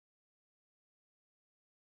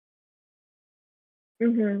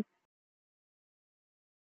 Mhm.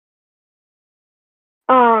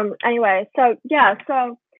 Anyway, so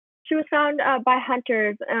she was found by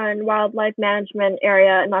hunters and wildlife management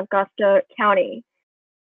area in Augusta County.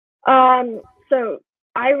 So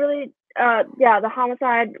I really, the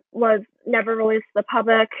homicide was never released to the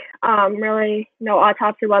public. Really, no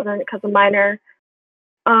autopsy wasn't because of minor.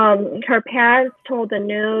 Her parents told the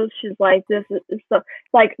news. She's like, this is the,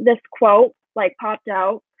 like, this quote like popped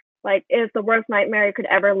out, like, it's the worst nightmare you could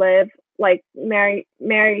ever live. Like Mary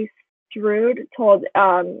Strude told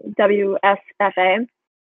WSFA.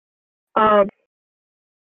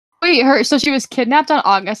 Wait, so she was kidnapped on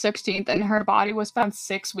August 16th and her body was found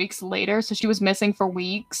 6 weeks later, so she was missing for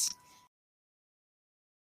weeks?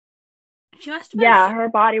 She must have been. Yeah, her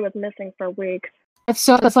body was missing for weeks. That's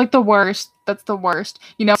like the worst. That's the worst.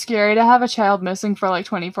 It's scary to have a child missing for like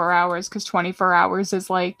 24 hours because 24 hours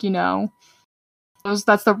is like,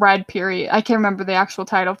 that's the red period. I can't remember the actual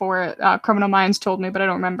title for it. Criminal Minds told me, but I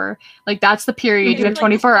don't remember. Like, that's the period. You have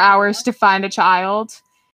 24 hours to find a child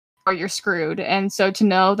or you're screwed. And so to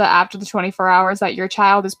know that after the 24 hours that your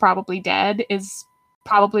child is probably dead is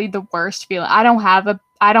probably the worst feeling. I don't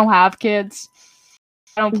have kids.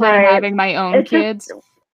 I don't plan on having my own kids.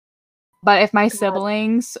 But if my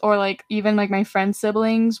siblings or like even like my friend's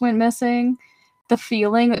siblings went missing,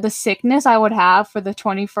 the sickness I would have for the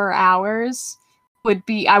 24 hours would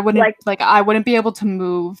be, I wouldn't be able to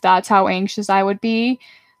move. That's how anxious I would be.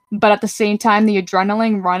 But at the same time, the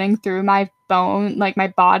adrenaline running through my bone, like my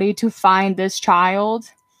body to find this child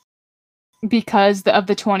because of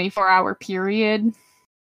the 24-hour period,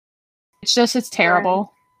 it's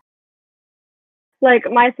terrible. Like,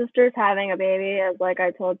 my sister's having a baby, as like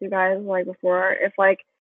I told you guys like before. If like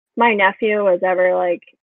my nephew was ever like,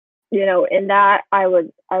 in that, I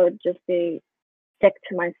would just be sick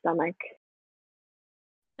to my stomach.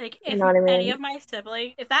 Like, if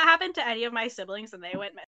if that happened to any of my siblings and they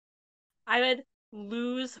went missing, I would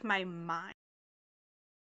lose my mind.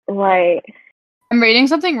 Right. I'm reading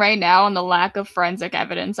something right now on the lack of forensic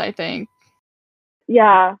evidence, I think.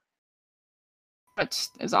 Yeah. Which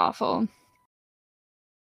is awful.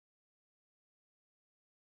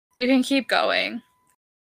 You can keep going.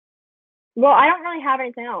 Well, I don't really have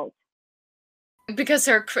anything else. Because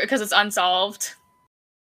it's unsolved.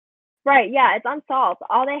 Right, yeah, it's unsolved.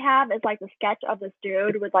 All they have is like the sketch of this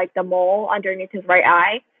dude with like the mole underneath his right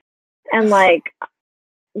eye. And like,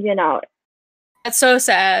 That's so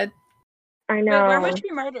sad. I know. Wait, where was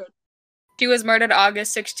she murdered? She was murdered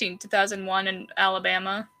August 16, 2001 in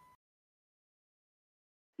Alabama.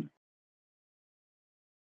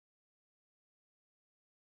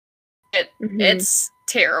 It's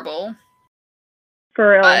terrible.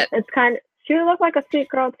 For real. But It's kind of, she looked like a sweet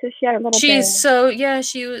girl too. She had a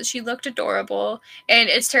little she looked adorable. And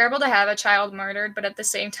it's terrible to have a child murdered, but at the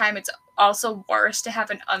same time it's also worse to have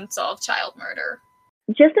an unsolved child murder.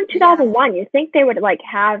 Just in 2001, you think they would like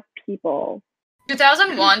have people.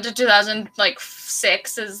 2001 to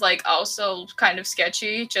 2006 is like also kind of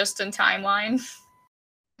sketchy, just in timeline.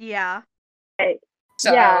 Yeah.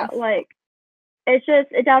 So, yeah, like it's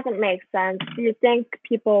just, it doesn't make sense. You think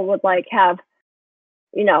people would like have,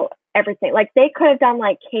 you know, everything. Like they could have done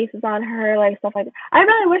like cases on her, like stuff like that. I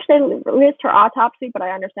really wish they released her autopsy, but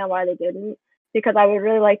I understand why they didn't, because I would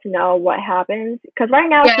really like to know what happens. Because right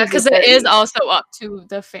now, yeah, because it is also up to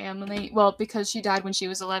the family. Well, because she died when she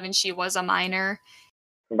was 11, she was a minor.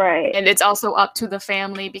 Right. And it's also up to the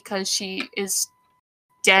family because she is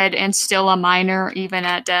dead and still a minor even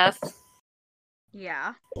at death.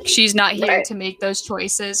 Yeah. She's not here to make those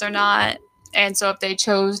choices or not. And so if they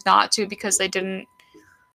chose not to because they didn't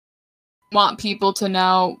want people to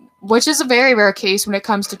know, which is a very rare case when it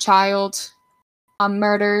comes to child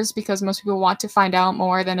murders, because most people want to find out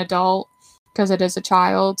more than adult because it is a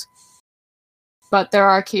child. But there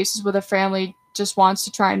are cases where the family just wants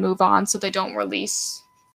to try and move on so they don't release,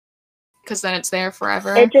 because then it's there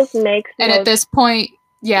forever. It just makes and at this point,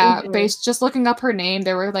 based just looking up her name,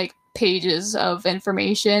 there were like pages of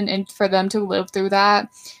information, and for them to live through that,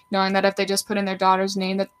 knowing that if they just put in their daughter's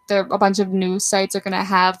name, that there a bunch of news sites are going to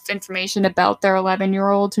have information about their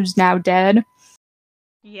 11-year-old who's now dead.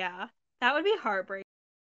 Yeah, that would be heartbreaking.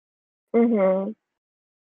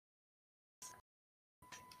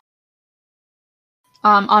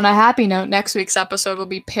 On a happy note, next week's episode will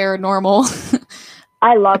be paranormal.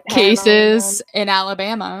 I love cases in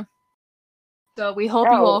Alabama. So we hope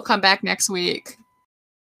you all come back next week.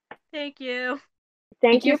 Thank you.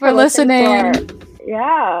 Thank you for listening.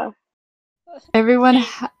 Yeah. Everyone,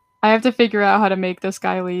 I have to figure out how to make this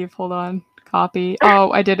guy leave. Hold on. Copy.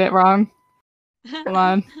 Oh, I did it wrong. Hold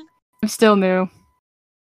on. I'm still new.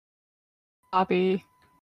 Copy.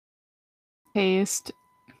 Paste.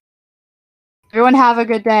 Everyone have a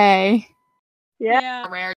good day. Yeah.